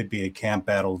think there could be a camp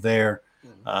battle there.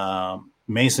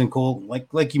 Mason Cole,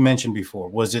 like you mentioned before,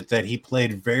 was it that he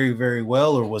played very, very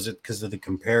well, or was it because of the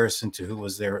comparison to who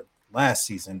was there last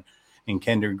season in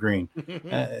Kendrick Green?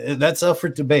 That's up for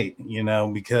debate,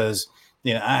 because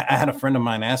I had a friend of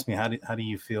mine ask me, how do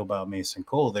you feel about Mason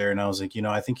Cole there? And I was like,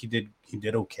 I think he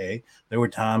did okay. There were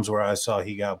times where I saw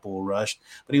he got bull rushed,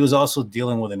 but he was also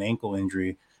dealing with an ankle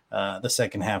injury the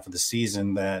second half of the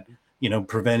season that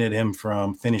prevented him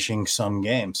from finishing some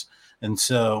games. And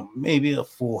so maybe a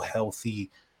full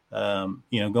healthy,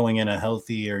 going in a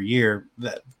healthier year,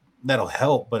 that'll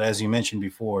help. But as you mentioned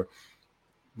before,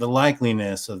 the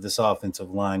likeliness of this offensive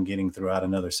line getting throughout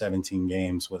another 17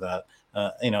 games without,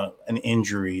 an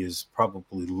injury is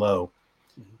probably low.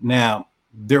 Now,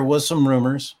 there was some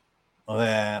rumors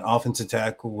that offensive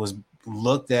tackle was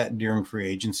looked at during free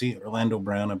agency. Orlando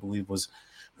Brown, I believe, was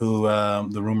who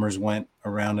the rumors went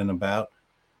around and about.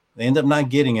 They end up not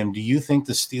getting him. Do you think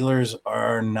the Steelers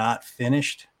are not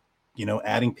finished,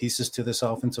 adding pieces to this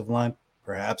offensive line,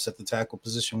 perhaps at the tackle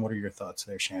position? What are your thoughts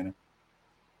there, Shannon?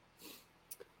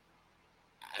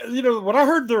 When I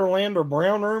heard the Orlando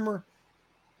Brown rumor,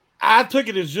 I took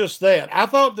it as just that. I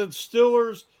thought that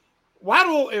Steelers,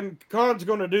 Waddle and Khan's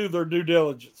going to do their due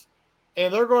diligence,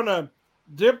 and they're going to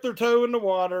dip their toe in the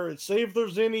water and see if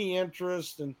there's any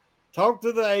interest and talk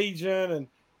to the agent.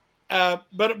 And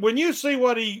but when you see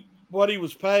what he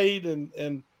was paid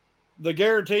and the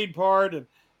guaranteed part, and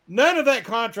none of that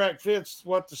contract fits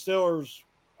what the Steelers,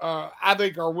 I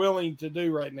think, are willing to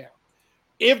do right now.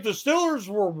 If the Steelers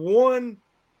were one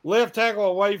left tackle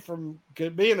away from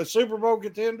being a Super Bowl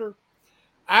contender,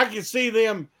 I could see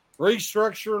them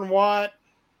restructuring Watt,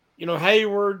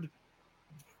 Hayward,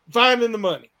 finding the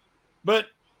money. But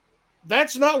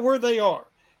that's not where they are.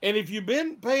 And if you've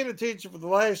been paying attention for the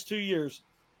last 2 years,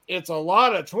 it's a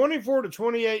lot of 24 to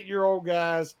 28-year-old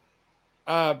guys,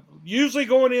 usually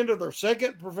going into their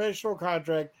second professional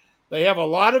contract. They have a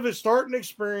lot of starting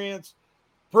experience,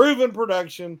 proven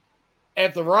production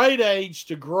at the right age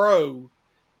to grow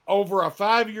over a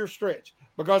 5-year stretch.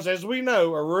 Because as we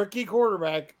know, a rookie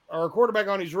quarterback or a quarterback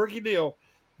on his rookie deal,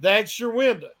 that's your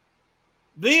window.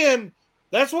 Then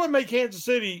that's what made Kansas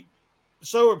City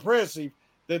so impressive,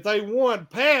 that they won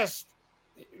past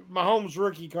Mahomes'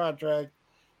 rookie contract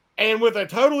and with a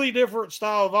totally different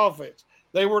style of offense.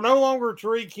 They were no longer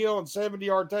Tyreek Hill and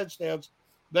 70-yard touchdowns.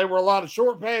 They were a lot of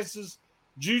short passes,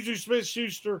 Juju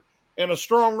Smith-Schuster, and a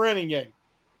strong running game.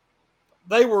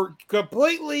 They were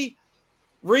completely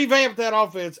revamped that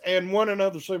offense and won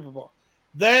another Super Bowl.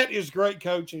 That is great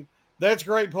coaching. That's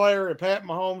great player at Pat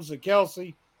Mahomes and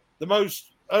Kelsey, the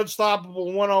most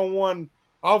unstoppable one-on-one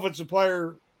offensive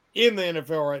player in the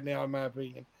NFL right now, in my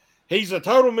opinion. He's a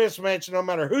total mismatch no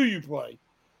matter who you play.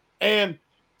 And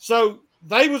so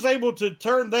they was able to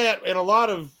turn that in a lot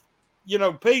of,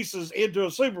 pieces into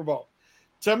a Super Bowl.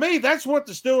 To me, that's what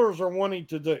the Steelers are wanting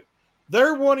to do.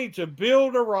 They're wanting to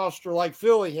build a roster like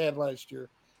Philly had last year,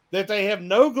 that they have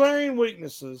no glaring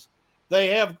weaknesses. They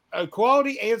have a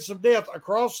quality and some depth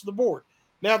across the board.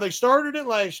 Now, they started it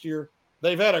last year.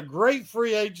 They've had a great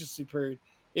free agency period.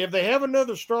 If they have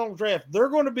another strong draft, they're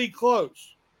going to be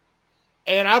close.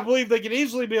 And I believe they could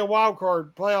easily be a wild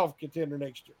card playoff contender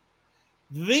next year.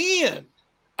 Then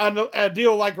a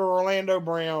deal like a Orlando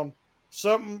Brown,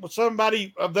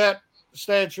 somebody of that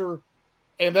stature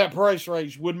and that price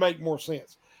range would make more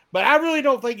sense. But I really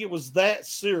don't think it was that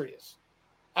serious.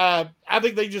 I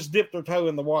think they just dipped their toe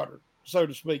in the water, so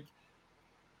to speak.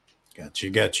 Got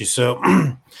you.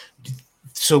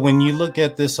 So when you look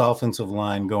at this offensive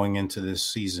line going into this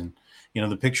season,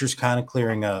 the picture's kind of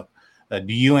clearing up.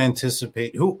 Do you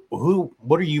anticipate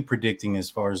what are you predicting as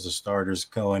far as the starters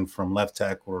going from left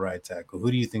tackle or right tackle?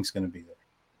 Who do you think is going to be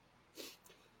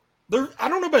there? I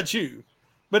don't know about you,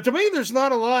 but to me, there's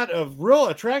not a lot of real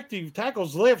attractive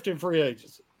tackles left in free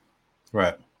agency.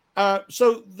 Right.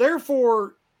 So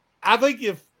therefore, I think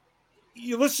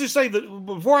let's just say that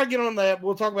before I get on that,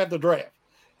 we'll talk about the draft.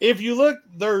 If you look,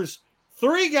 there's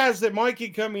 3 guys that might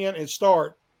could come in and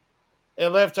start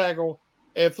at left tackle,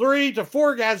 and 3 to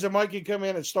 4 guys that might could come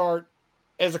in and start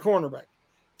as a cornerback.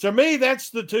 To me, that's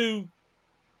the 2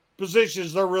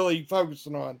 positions they're really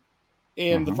focusing on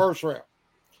in the first round.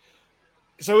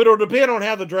 So it'll depend on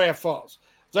how the draft falls.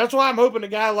 So that's why I'm hoping a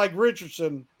guy like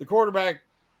Richardson, the quarterback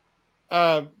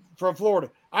from Florida,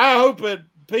 I hope that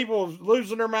people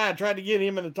losing their mind trying to get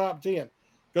him in the top 10,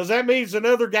 because that means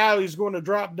another guy who's going to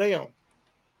drop down.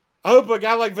 I hope a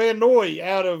guy like Van Noy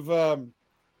out of,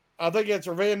 I think it's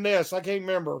Van Ness, I can't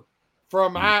remember,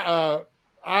 from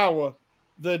Iowa,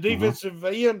 the defensive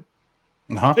end.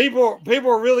 People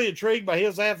are really intrigued by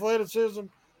his athleticism,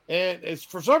 and it's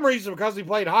for some reason because he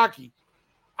played hockey.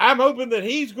 I'm hoping that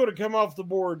he's going to come off the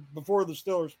board before the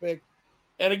Steelers pick.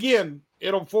 And again,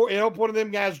 it'll help one of them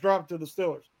guys drop to the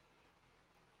Steelers.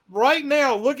 Right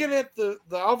now, looking at the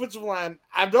offensive line,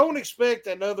 I don't expect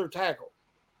another tackle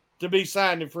to be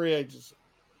signed in free agency.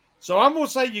 So I'm going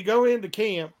to say you go into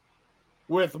camp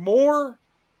with Moore,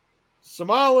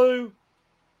 Samalu,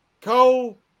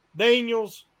 Cole,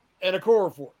 Daniels, and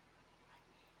Okorafor.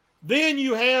 Then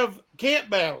you have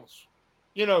camp battles.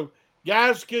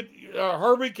 Guys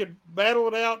Herbie could battle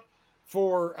it out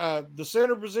for the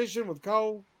center position with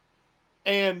Cole.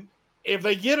 And if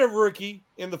they get a rookie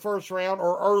in the first round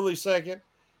or early second,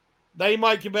 they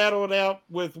might can battle it out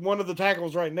with one of the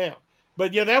tackles right now.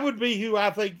 But, yeah, that would be who I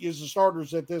think is the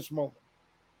starters at this moment.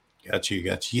 Got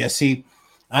you. Yeah, see,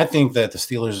 I think that the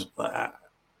Steelers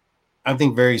I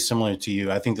think very similar to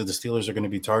you. I think that the Steelers are going to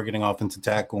be targeting offensive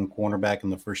tackle and cornerback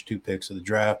in the first 2 picks of the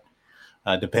draft,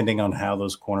 depending on how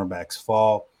those cornerbacks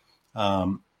fall.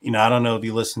 I don't know if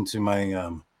you listened to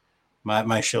my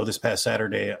my show this past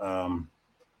Saturday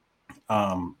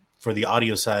for the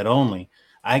audio side only.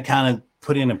 I kind of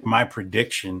put in my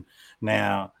prediction.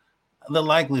 Now, the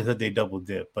likelihood they double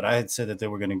dip, but I had said that they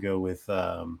were going to go with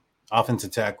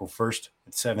offensive tackle first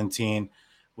at 17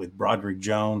 with Broderick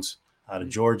Jones out of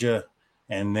Georgia,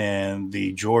 and then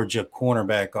the Georgia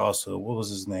cornerback also. What was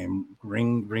his name?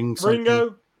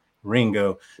 Ringo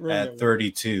at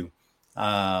 32.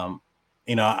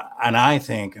 And I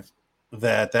think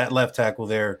that left tackle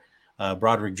there,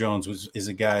 Broderick Jones is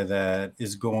a guy that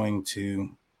is going to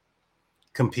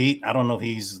compete. I don't know if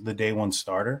he's the day one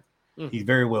starter. He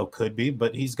very well could be,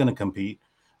 but he's going to compete.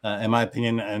 In my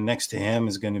opinion, next to him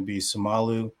is going to be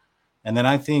Samalu. And then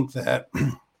I think that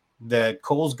that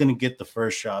Cole's going to get the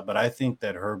first shot, but I think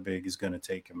that Herbig is going to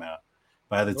take him out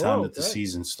by the time that the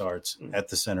season starts at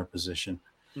the center position.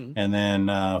 And then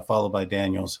followed by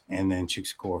Daniels and then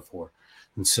Chicks-Okorafor.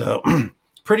 And so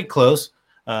pretty close.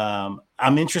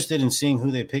 I'm interested in seeing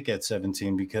who they pick at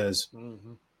 17 because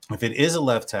if it is a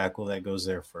left tackle that goes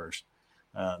there first,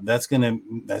 that's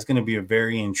gonna be a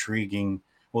very intriguing.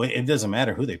 Well, it doesn't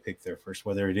matter who they pick there first,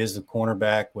 whether it is the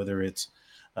cornerback, whether it's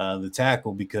the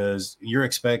tackle, because you're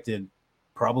expected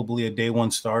probably a day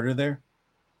one starter there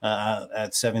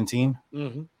at 17.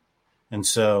 And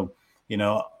so,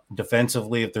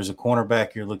 defensively, if there's a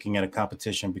cornerback, you're looking at a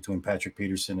competition between Patrick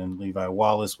Peterson and Levi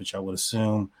Wallace, which I would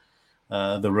assume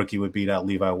the rookie would beat out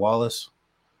Levi Wallace.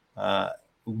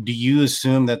 Do you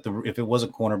assume that if it was a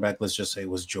cornerback, let's just say it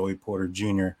was Joey Porter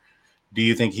Jr., do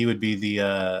you think he would be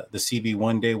the CB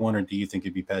one day one, or do you think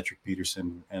it'd be Patrick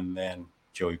Peterson and then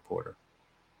Joey Porter?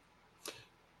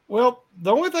 Well,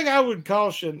 the only thing I would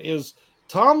caution is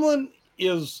Tomlin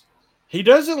he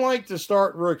doesn't like to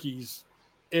start rookies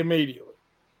immediately.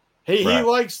 He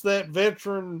likes that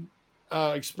veteran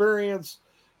experience.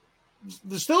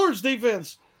 The Steelers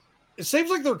defense, it seems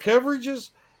like their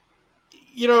coverages,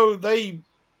 they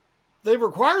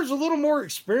requires a little more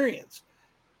experience.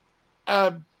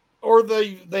 Or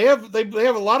they have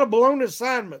a lot of blown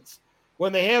assignments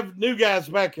when they have new guys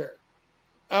back there.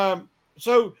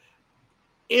 So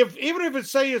even if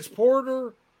it's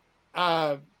Porter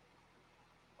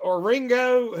or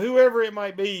Ringo, whoever it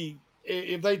might be,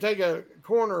 if they take a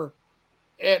corner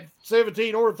at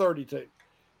 17 or 32,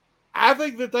 I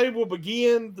think that they will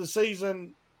begin the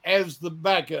season as the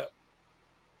backup,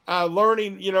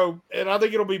 learning, and I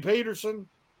think it'll be Peterson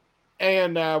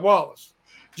and Wallace,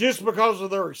 just because of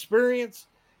their experience,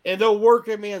 and they'll work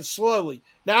them in slowly.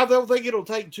 Now, I don't think it'll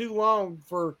take too long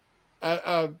for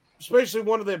especially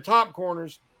one of them top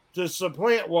corners to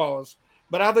supplant Wallace,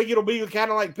 but I think it'll be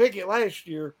kind of like Pickett last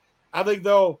year. I think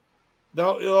they'll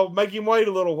make him wait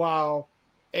a little while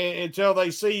until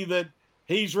they see that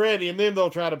he's ready, and then they'll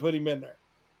try to put him in there.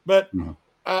 But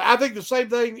I think the same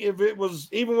thing if it was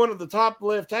even one of the top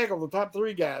left tackle, the top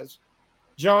three guys,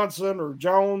 Johnson or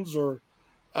Jones or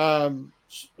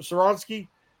Soronsky,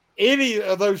 any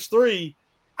of those three,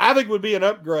 I think would be an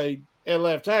upgrade at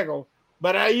left tackle.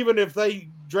 But even if they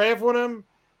draft one of them,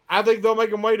 I think they'll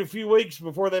make them wait a few weeks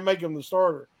before they make him the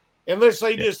starter, unless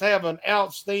they just have an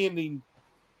outstanding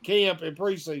camp in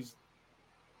preseason.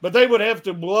 But they would have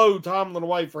to blow Tomlin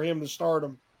away for him to start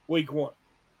him week one.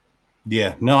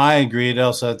 Yeah, no, I agree. It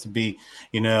also has to be,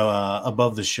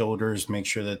 above the shoulders, make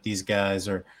sure that these guys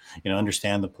are,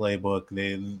 understand the playbook.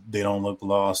 They don't look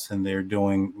lost, and they're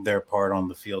doing their part on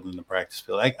the field in the practice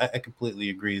field. I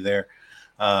completely agree there.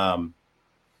 But,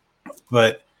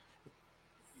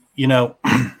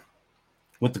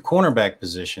 with the cornerback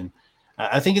position,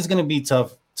 I think it's going to be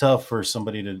tough for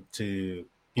somebody to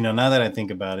now that I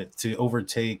think about it, to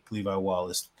overtake Levi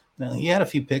Wallace. Now, he had a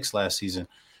few picks last season.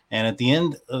 And at the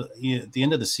end of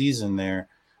the season there,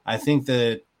 I think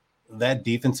that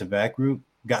defensive back group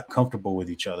got comfortable with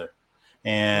each other.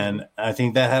 And I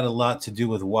think that had a lot to do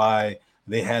with why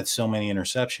they had so many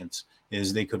interceptions,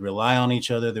 is they could rely on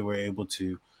each other. They were able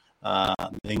to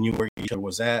they knew where each other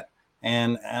was at,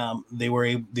 and they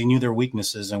knew their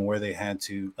weaknesses and where they had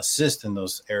to assist in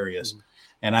those areas.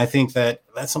 And I think that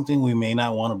that's something we may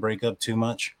not want to break up too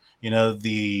much.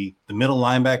 The middle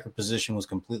linebacker position was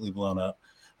completely blown up.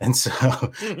 And so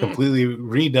completely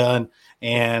redone.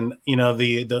 And,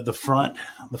 the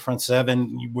front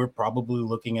seven, we're probably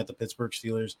looking at the Pittsburgh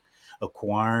Steelers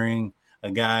acquiring a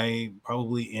guy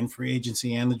probably in free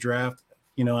agency and the draft,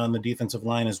 on the defensive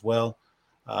line as well.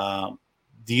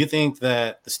 Do you think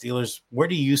that the Steelers, where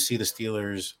do you see the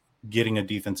Steelers getting a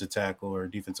defensive tackle or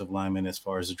a defensive lineman as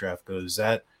far as the draft goes? Is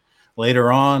that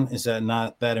later on? Is that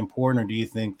not that important? Or do you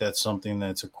think that's something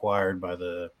that's acquired by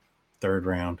the third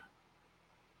round?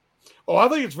 Oh, I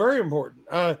think it's very important.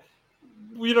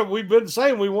 We've been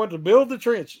saying we want to build the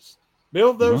trenches,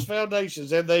 build those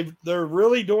foundations, and they're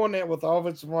really doing that with the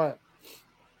offensive line.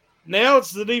 Now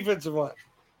it's the defensive line.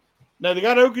 Now they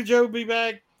got Okojobi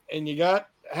back, and you got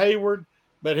Hayward,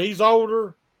 but he's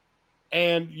older,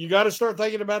 and you got to start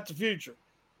thinking about the future.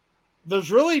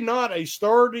 There's really not a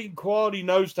starting quality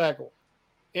nose tackle,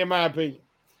 in my opinion.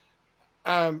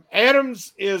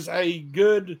 Adams is a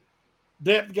good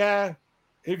depth guy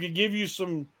who could give you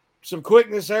some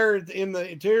quickness there in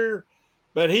the interior,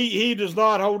 but he does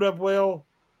not hold up well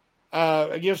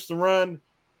against the run.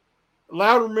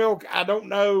 Loudermilk, I don't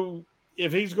know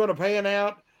if he's going to pan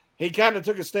out. He kind of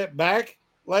took a step back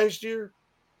last year.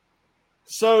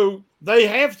 So they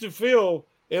have to fill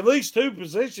at least two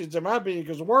positions, in my opinion,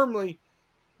 because Wormley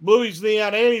blew his knee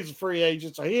out, and he's a free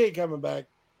agent, so he ain't coming back.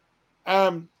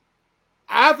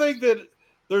 I think that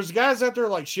there's guys out there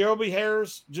like Shelby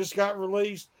Harris just got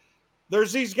released.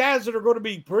 There's these guys that are going to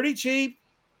be pretty cheap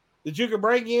that you can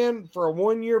bring in for a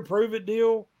 1-year prove-it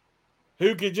deal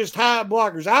who could just tie up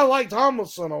blockers. I like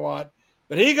Tomlinson a lot,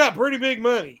 but he got pretty big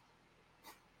money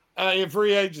in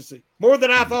free agency, more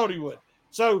than I thought he would.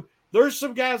 So there's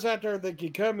some guys out there that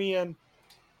can come in,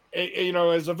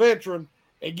 as a veteran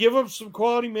and give them some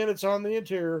quality minutes on the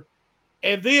interior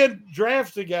and then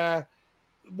draft a guy.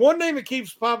 One name that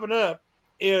keeps popping up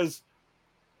is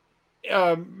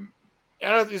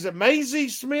it Maisie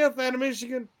Smith out of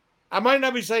Michigan? I might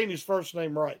not be saying his first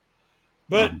name right,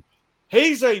 but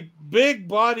he's a big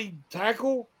body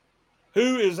tackle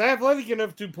who is athletic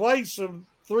enough to play some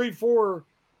 3-4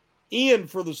 in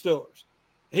for the Steelers.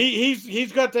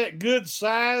 He's got that good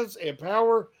size and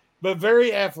power, but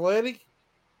very athletic.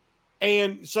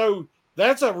 And so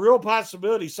that's a real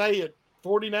possibility, say at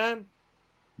 49.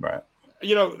 Right.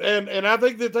 And I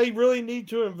think that they really need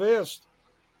to invest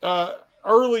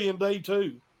early in day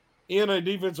 2 in a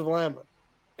defensive lineman.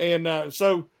 And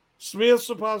so Smith's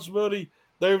a possibility.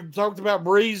 They've talked about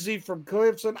Breezy from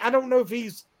Clemson. I don't know if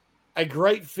he's a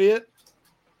great fit.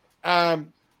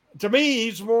 To me,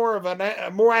 he's more of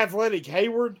a more athletic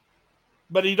Hayward,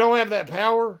 but he don't have that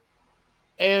power.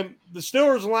 And the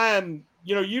Steelers line,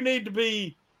 you need to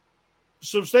be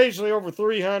substantially over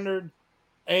 300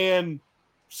 and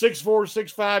 6'4",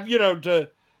 6'5",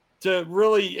 to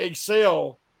really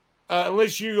excel.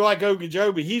 Unless you like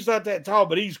Ogunjobi, he's not that tall,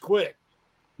 but he's quick.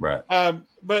 Right.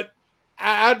 But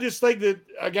I just think that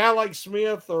a guy like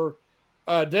Smith or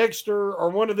Dexter or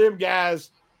one of them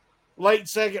guys, late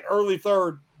second, early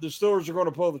third, the Steelers are going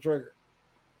to pull the trigger.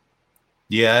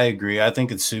 Yeah, I agree. I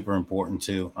think it's super important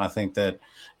too. I think that,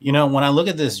 when I look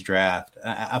at this draft,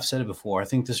 I've said it before, I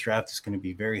think this draft is going to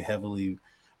be very heavily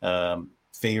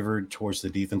favored towards the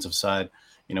defensive side.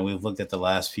 We've looked at the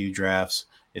last few drafts.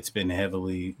 It's been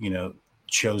heavily,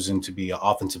 chosen to be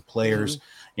offensive players,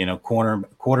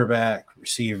 quarterback,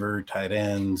 receiver, tight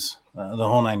ends, the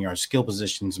whole 9 yards, skill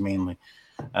positions mainly.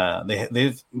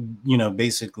 They've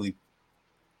basically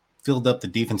filled up the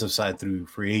defensive side through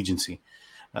free agency.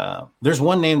 There's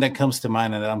one name that comes to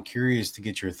mind that I'm curious to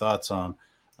get your thoughts on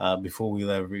before we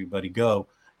let everybody go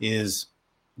is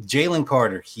Jalen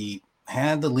Carter. He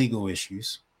had the legal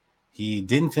issues. He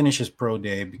didn't finish his pro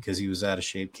day because he was out of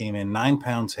shape, came in 9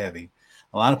 pounds heavy.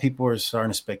 A lot of people are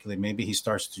starting to speculate maybe he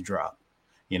starts to drop.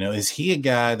 Is he a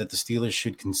guy that the Steelers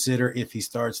should consider if he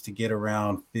starts to get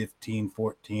around 15,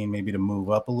 14, maybe to move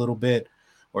up a little bit,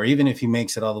 or even if he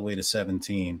makes it all the way to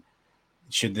 17?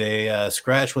 Should they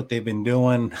scratch what they've been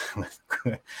doing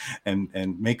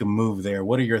and make a move there?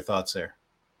 What are your thoughts there?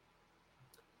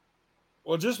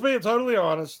 Well, just being totally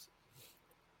honest,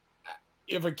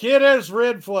 if a kid has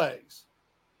red flags,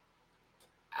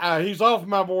 he's off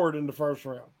my board in the first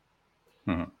round.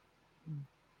 Mm-hmm.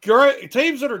 Great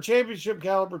teams that are championship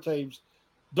caliber teams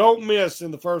don't miss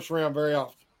in the first round very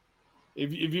often.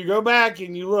 If you go back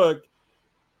and you look,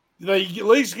 they at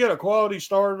least get a quality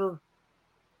starter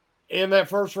in that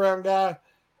first round guy,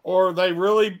 or they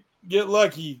really get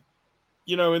lucky,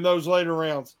 in those later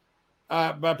rounds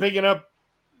by picking up,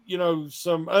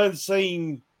 some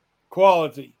unseen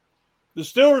quality. The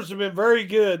Steelers have been very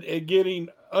good at getting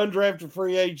undrafted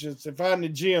free agents and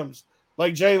finding gems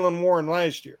like Jaylen Warren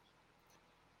last year.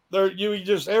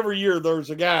 Every year there's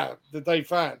a guy that they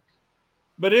find.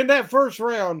 But in that first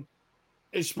round,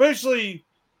 especially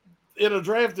in a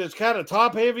draft that's kind of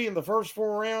top heavy in the first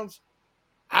 4 rounds,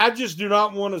 I just do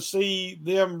not want to see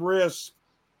them risk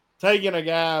taking a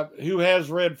guy who has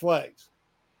red flags.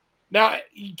 Now,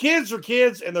 kids are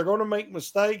kids, and they're going to make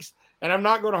mistakes, and I'm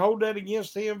not going to hold that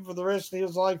against him for the rest of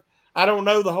his life. I don't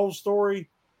know the whole story.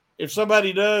 If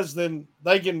somebody does, then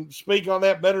they can speak on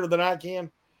that better than I can.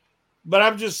 But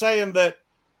I'm just saying that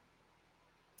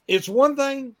it's one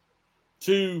thing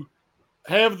to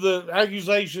have the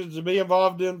accusations and be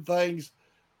involved in things.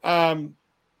 And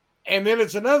then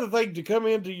it's another thing to come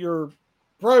into your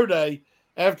pro day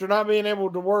after not being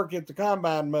able to work at the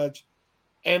combine much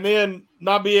and then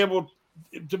not be able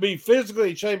to be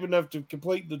physically shape enough to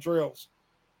complete the drills.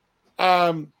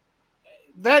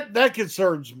 That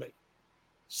concerns me.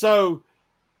 So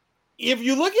if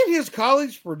you look at his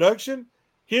college production,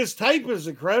 his tape is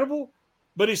incredible,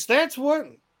 but his stats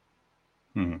weren't.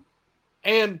 Mm-hmm.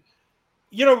 And,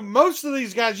 most of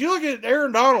these guys, you look at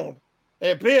Aaron Donald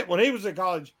at Pitt when he was in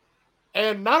college,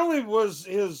 and not only was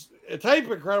his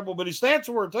tape incredible, but his stats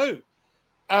were too.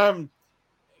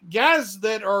 Guys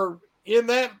that are in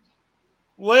that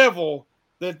level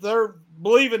that they're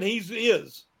believing he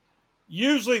is,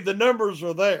 usually the numbers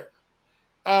are there.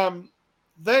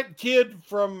 That kid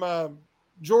from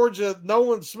Georgia,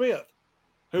 Nolan Smith,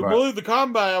 who blew the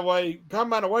combine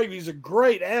away, he's a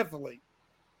great athlete.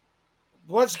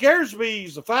 What scares me,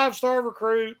 he's a 5-star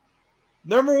recruit,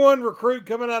 number 1 recruit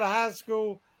coming out of high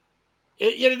school.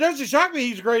 It doesn't shock me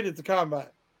he's great at the combine.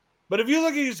 But if you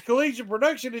look at his collegiate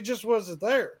production, it just wasn't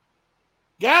there.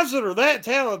 Guys that are that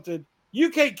talented, you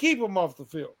can't keep them off the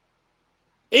field,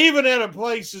 even at a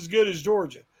place as good as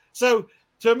Georgia. So,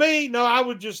 to me, no, I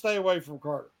would just stay away from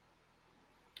Carter.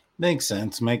 Makes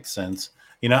sense.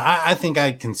 I think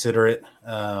I'd consider it.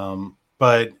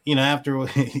 But, after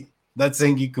not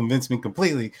saying you convinced me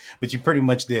completely, but you pretty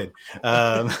much did.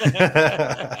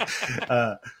 I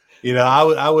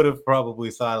would have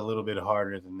probably thought a little bit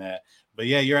harder than that. But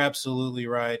yeah, you're absolutely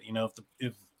right.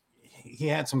 If he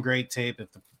had some great tape,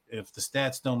 if the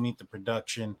stats don't meet the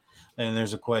production, then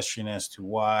there's a question as to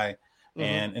why.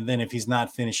 Mm-hmm. And then if he's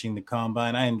not finishing the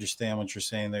combine, I understand what you're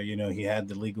saying there. He had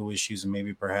the legal issues, and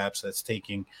maybe perhaps that's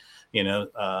taking,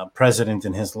 precedent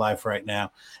in his life right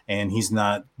now, and he's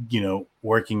not,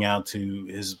 working out to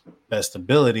his best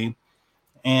ability.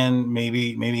 And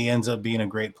maybe he ends up being a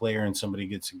great player and somebody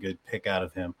gets a good pick out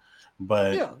of him.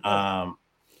 But,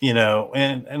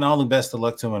 and all the best of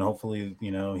luck to him. And hopefully,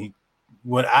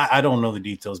 I don't know the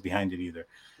details behind it either,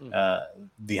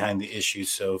 behind the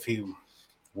issues. So if I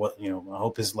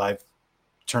hope his life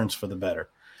turns for the better.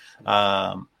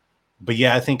 But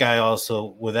yeah, I think I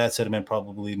also, with that sentiment,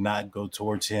 probably not go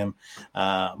towards him.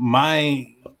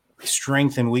 My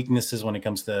strength and weaknesses when it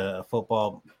comes to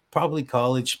football, probably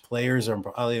college players are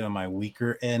probably on my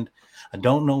weaker end. I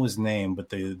don't know his name, but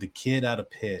the kid out of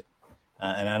Pitt,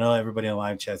 and I know everybody in the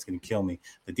live chat is going to kill me.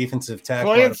 The defensive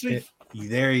tackle out of Pitt.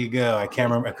 There you go. I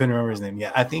couldn't remember his name.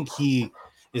 Yeah, I think he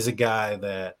is a guy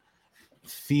that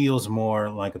feels more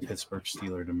like a Pittsburgh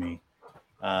Steeler to me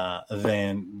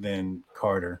than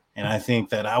Carter. And I think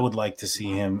that I would like to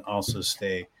see him also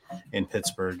stay in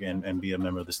Pittsburgh and be a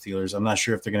member of the Steelers. I'm not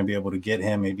sure if they're going to be able to get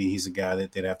him. Maybe he's a guy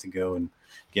that they'd have to go and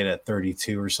get at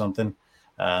 32 or something.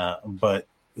 But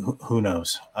who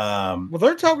knows? Well,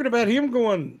 they're talking about him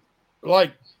going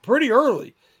like pretty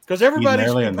early because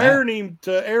everybody's comparing him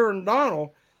to Aaron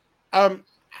Donald.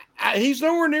 He's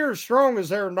nowhere near as strong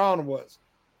as Aaron Donald was.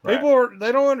 Right.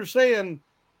 They don't understand.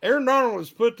 Aaron Donald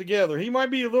is put together. He might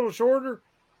be a little shorter,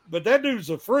 but that dude's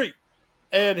a freak,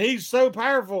 and he's so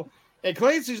powerful. And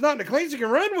Clancy's not. Clancy can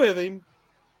run with him,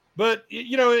 but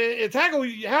at tackle,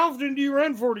 how often do you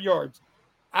run 40 yards?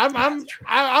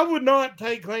 I would not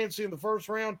take Clancy in the first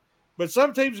round, but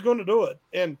some teams are going to do it,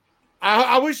 and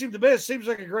I wish him the best. Seems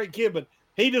like a great kid, but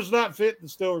he does not fit the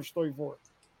Steelers 3-4.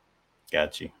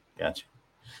 Got you.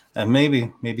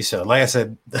 Maybe so. Like I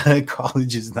said,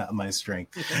 college is not my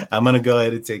strength. I'm going to go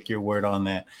ahead and take your word on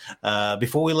that.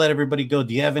 Before we let everybody go,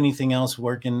 do you have anything else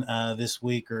working this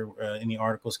week or any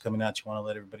articles coming out you want to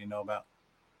let everybody know about?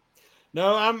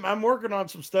 No, I'm working on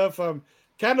some stuff. I'm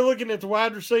kind of looking at the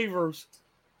wide receivers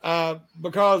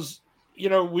because,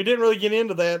 we didn't really get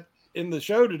into that in the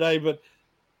show today, but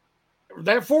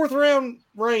that 4th round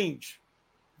range,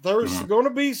 there's going to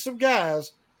be some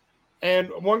guys.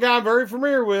 And one guy I'm very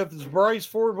familiar with is Bryce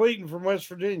Ford Wheaton from West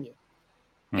Virginia.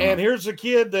 And here's a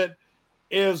kid that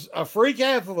is a freak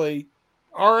athlete,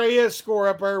 RAS score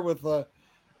up there with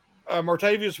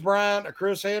Martavius Bryant, a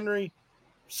Chris Henry,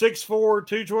 6'4",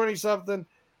 220-something.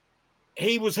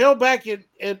 He was held back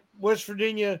at West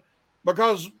Virginia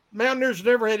because Mountaineers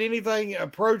never had anything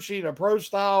approaching a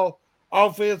pro-style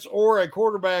offense or a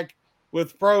quarterback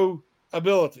with pro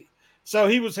ability. So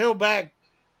he was held back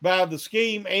by the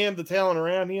scheme and the talent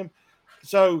around him.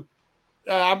 So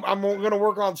I'm going to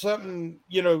work on something,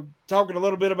 talking a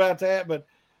little bit about that. But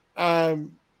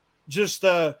then,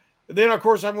 of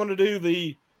course, I'm going to do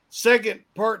the second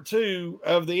part 2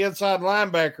 of the inside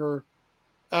linebacker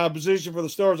position for the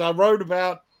Steelers. I wrote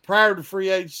about, prior to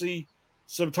free agency,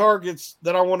 some targets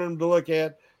that I wanted them to look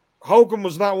at. Holcomb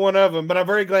was not one of them, but I'm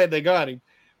very glad they got him.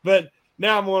 But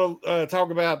now I'm going to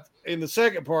talk about, in the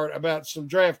second part, about some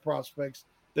draft prospects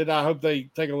that I hope they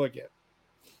take a look at.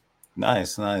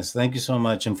 Nice. Thank you so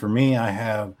much. And for me, I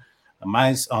have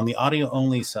on the audio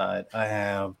only side, I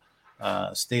have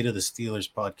State of the Steelers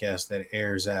podcast that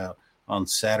airs out on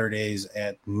Saturdays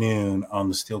at noon on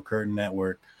the Steel Curtain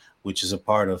Network, which is a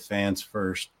part of Fans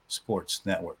First Sports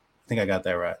Network. I think I got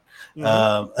that right.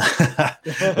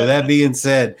 With that being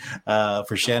said,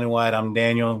 for Shannon White, I'm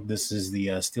Daniel. This is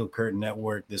the Steel Curtain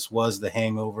Network. This was The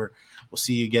Hangover. We'll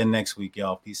see you again next week,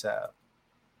 y'all. Peace out.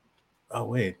 Oh,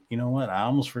 wait. You know what? I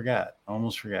almost forgot.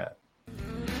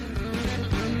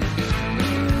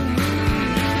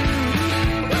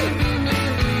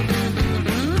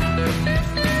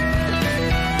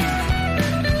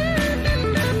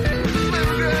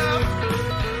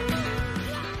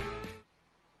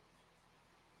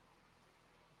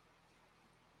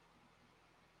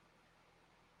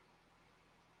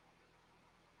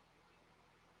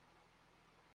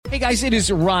 Hey guys, it is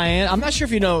Ryan. I'm not sure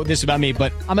if you know this about me,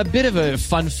 but I'm a bit of a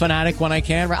fun fanatic when I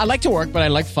can. I like to work, but I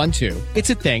like fun too. It's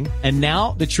a thing. And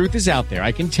now the truth is out there.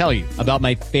 I can tell you about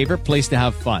my favorite place to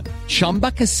have fun.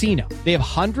 Chumba Casino. They have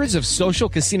hundreds of social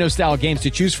casino style games to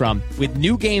choose from with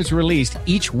new games released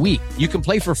each week. You can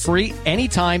play for free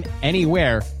anytime,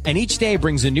 anywhere. And each day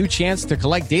brings a new chance to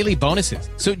collect daily bonuses.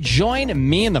 So join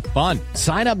me in the fun.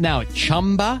 Sign up now at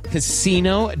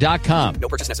ChumbaCasino.com. No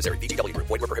purchase necessary. VGW Group.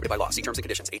 Void where prohibited by law. See terms and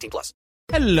conditions. 18+.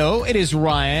 Hello, it is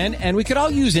Ryan, and we could all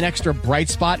use an extra bright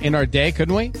spot in our day,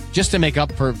 couldn't we? Just to make up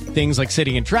for things like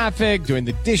sitting in traffic, doing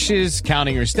the dishes,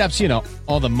 counting your steps, you know,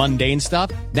 all the mundane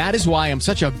stuff. That is why I'm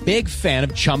such a big fan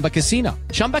of Chumba Casino.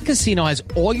 Chumba Casino has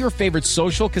all your favorite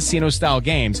social casino-style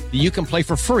games that you can play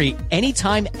for free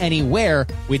anytime, anywhere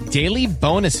with daily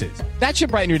bonuses. That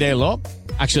should brighten your day a little.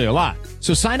 Actually, a lot.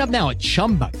 So sign up now at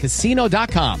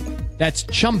ChumbaCasino.com. That's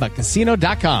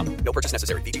ChumbaCasino.com. No purchase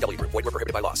necessary. VGW Group. Void where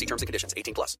prohibited by law. See terms and conditions.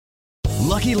 18+.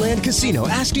 Lucky Land Casino,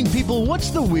 asking people, what's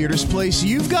the weirdest place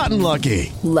you've gotten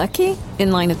lucky? Lucky?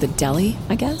 In line at the deli,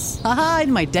 I guess? Aha,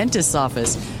 in my dentist's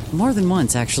office. More than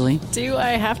once, actually. Do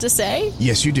I have to say?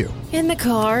 Yes, you do. In the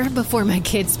car before my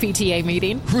kids' PTA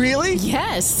meeting. Really?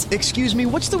 Yes. Excuse me,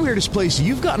 what's the weirdest place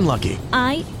you've gotten lucky?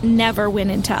 I never win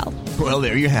and tell. Well,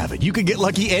 there you have it. You can get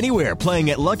lucky anywhere, playing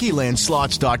at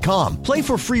LuckyLandSlots.com. Play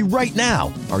for free right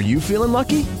now. Are you feeling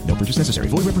lucky? No purchase necessary.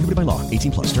 Void where prohibited by law.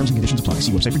 18+. Terms and conditions apply.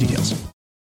 See website for details.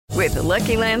 With the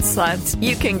Lucky Land Slots,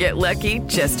 you can get lucky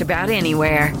just about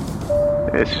anywhere.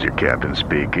 This is your captain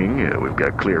speaking. We've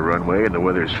got clear runway and the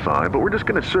weather's fine, but we're just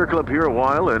going to circle up here a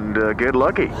while and get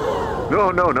lucky.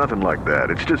 No, nothing like that.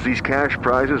 It's just these cash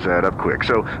prizes add up quick.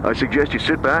 So I suggest you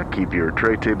sit back, keep your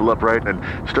tray table upright, and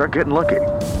start getting lucky.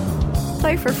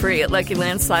 Play for free at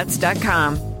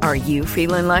LuckyLandSlots.com. Are you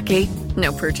feeling lucky?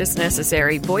 No purchase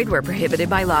necessary. Void where prohibited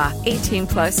by law.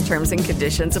 18+ terms and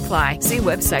conditions apply. See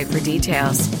website for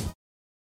details.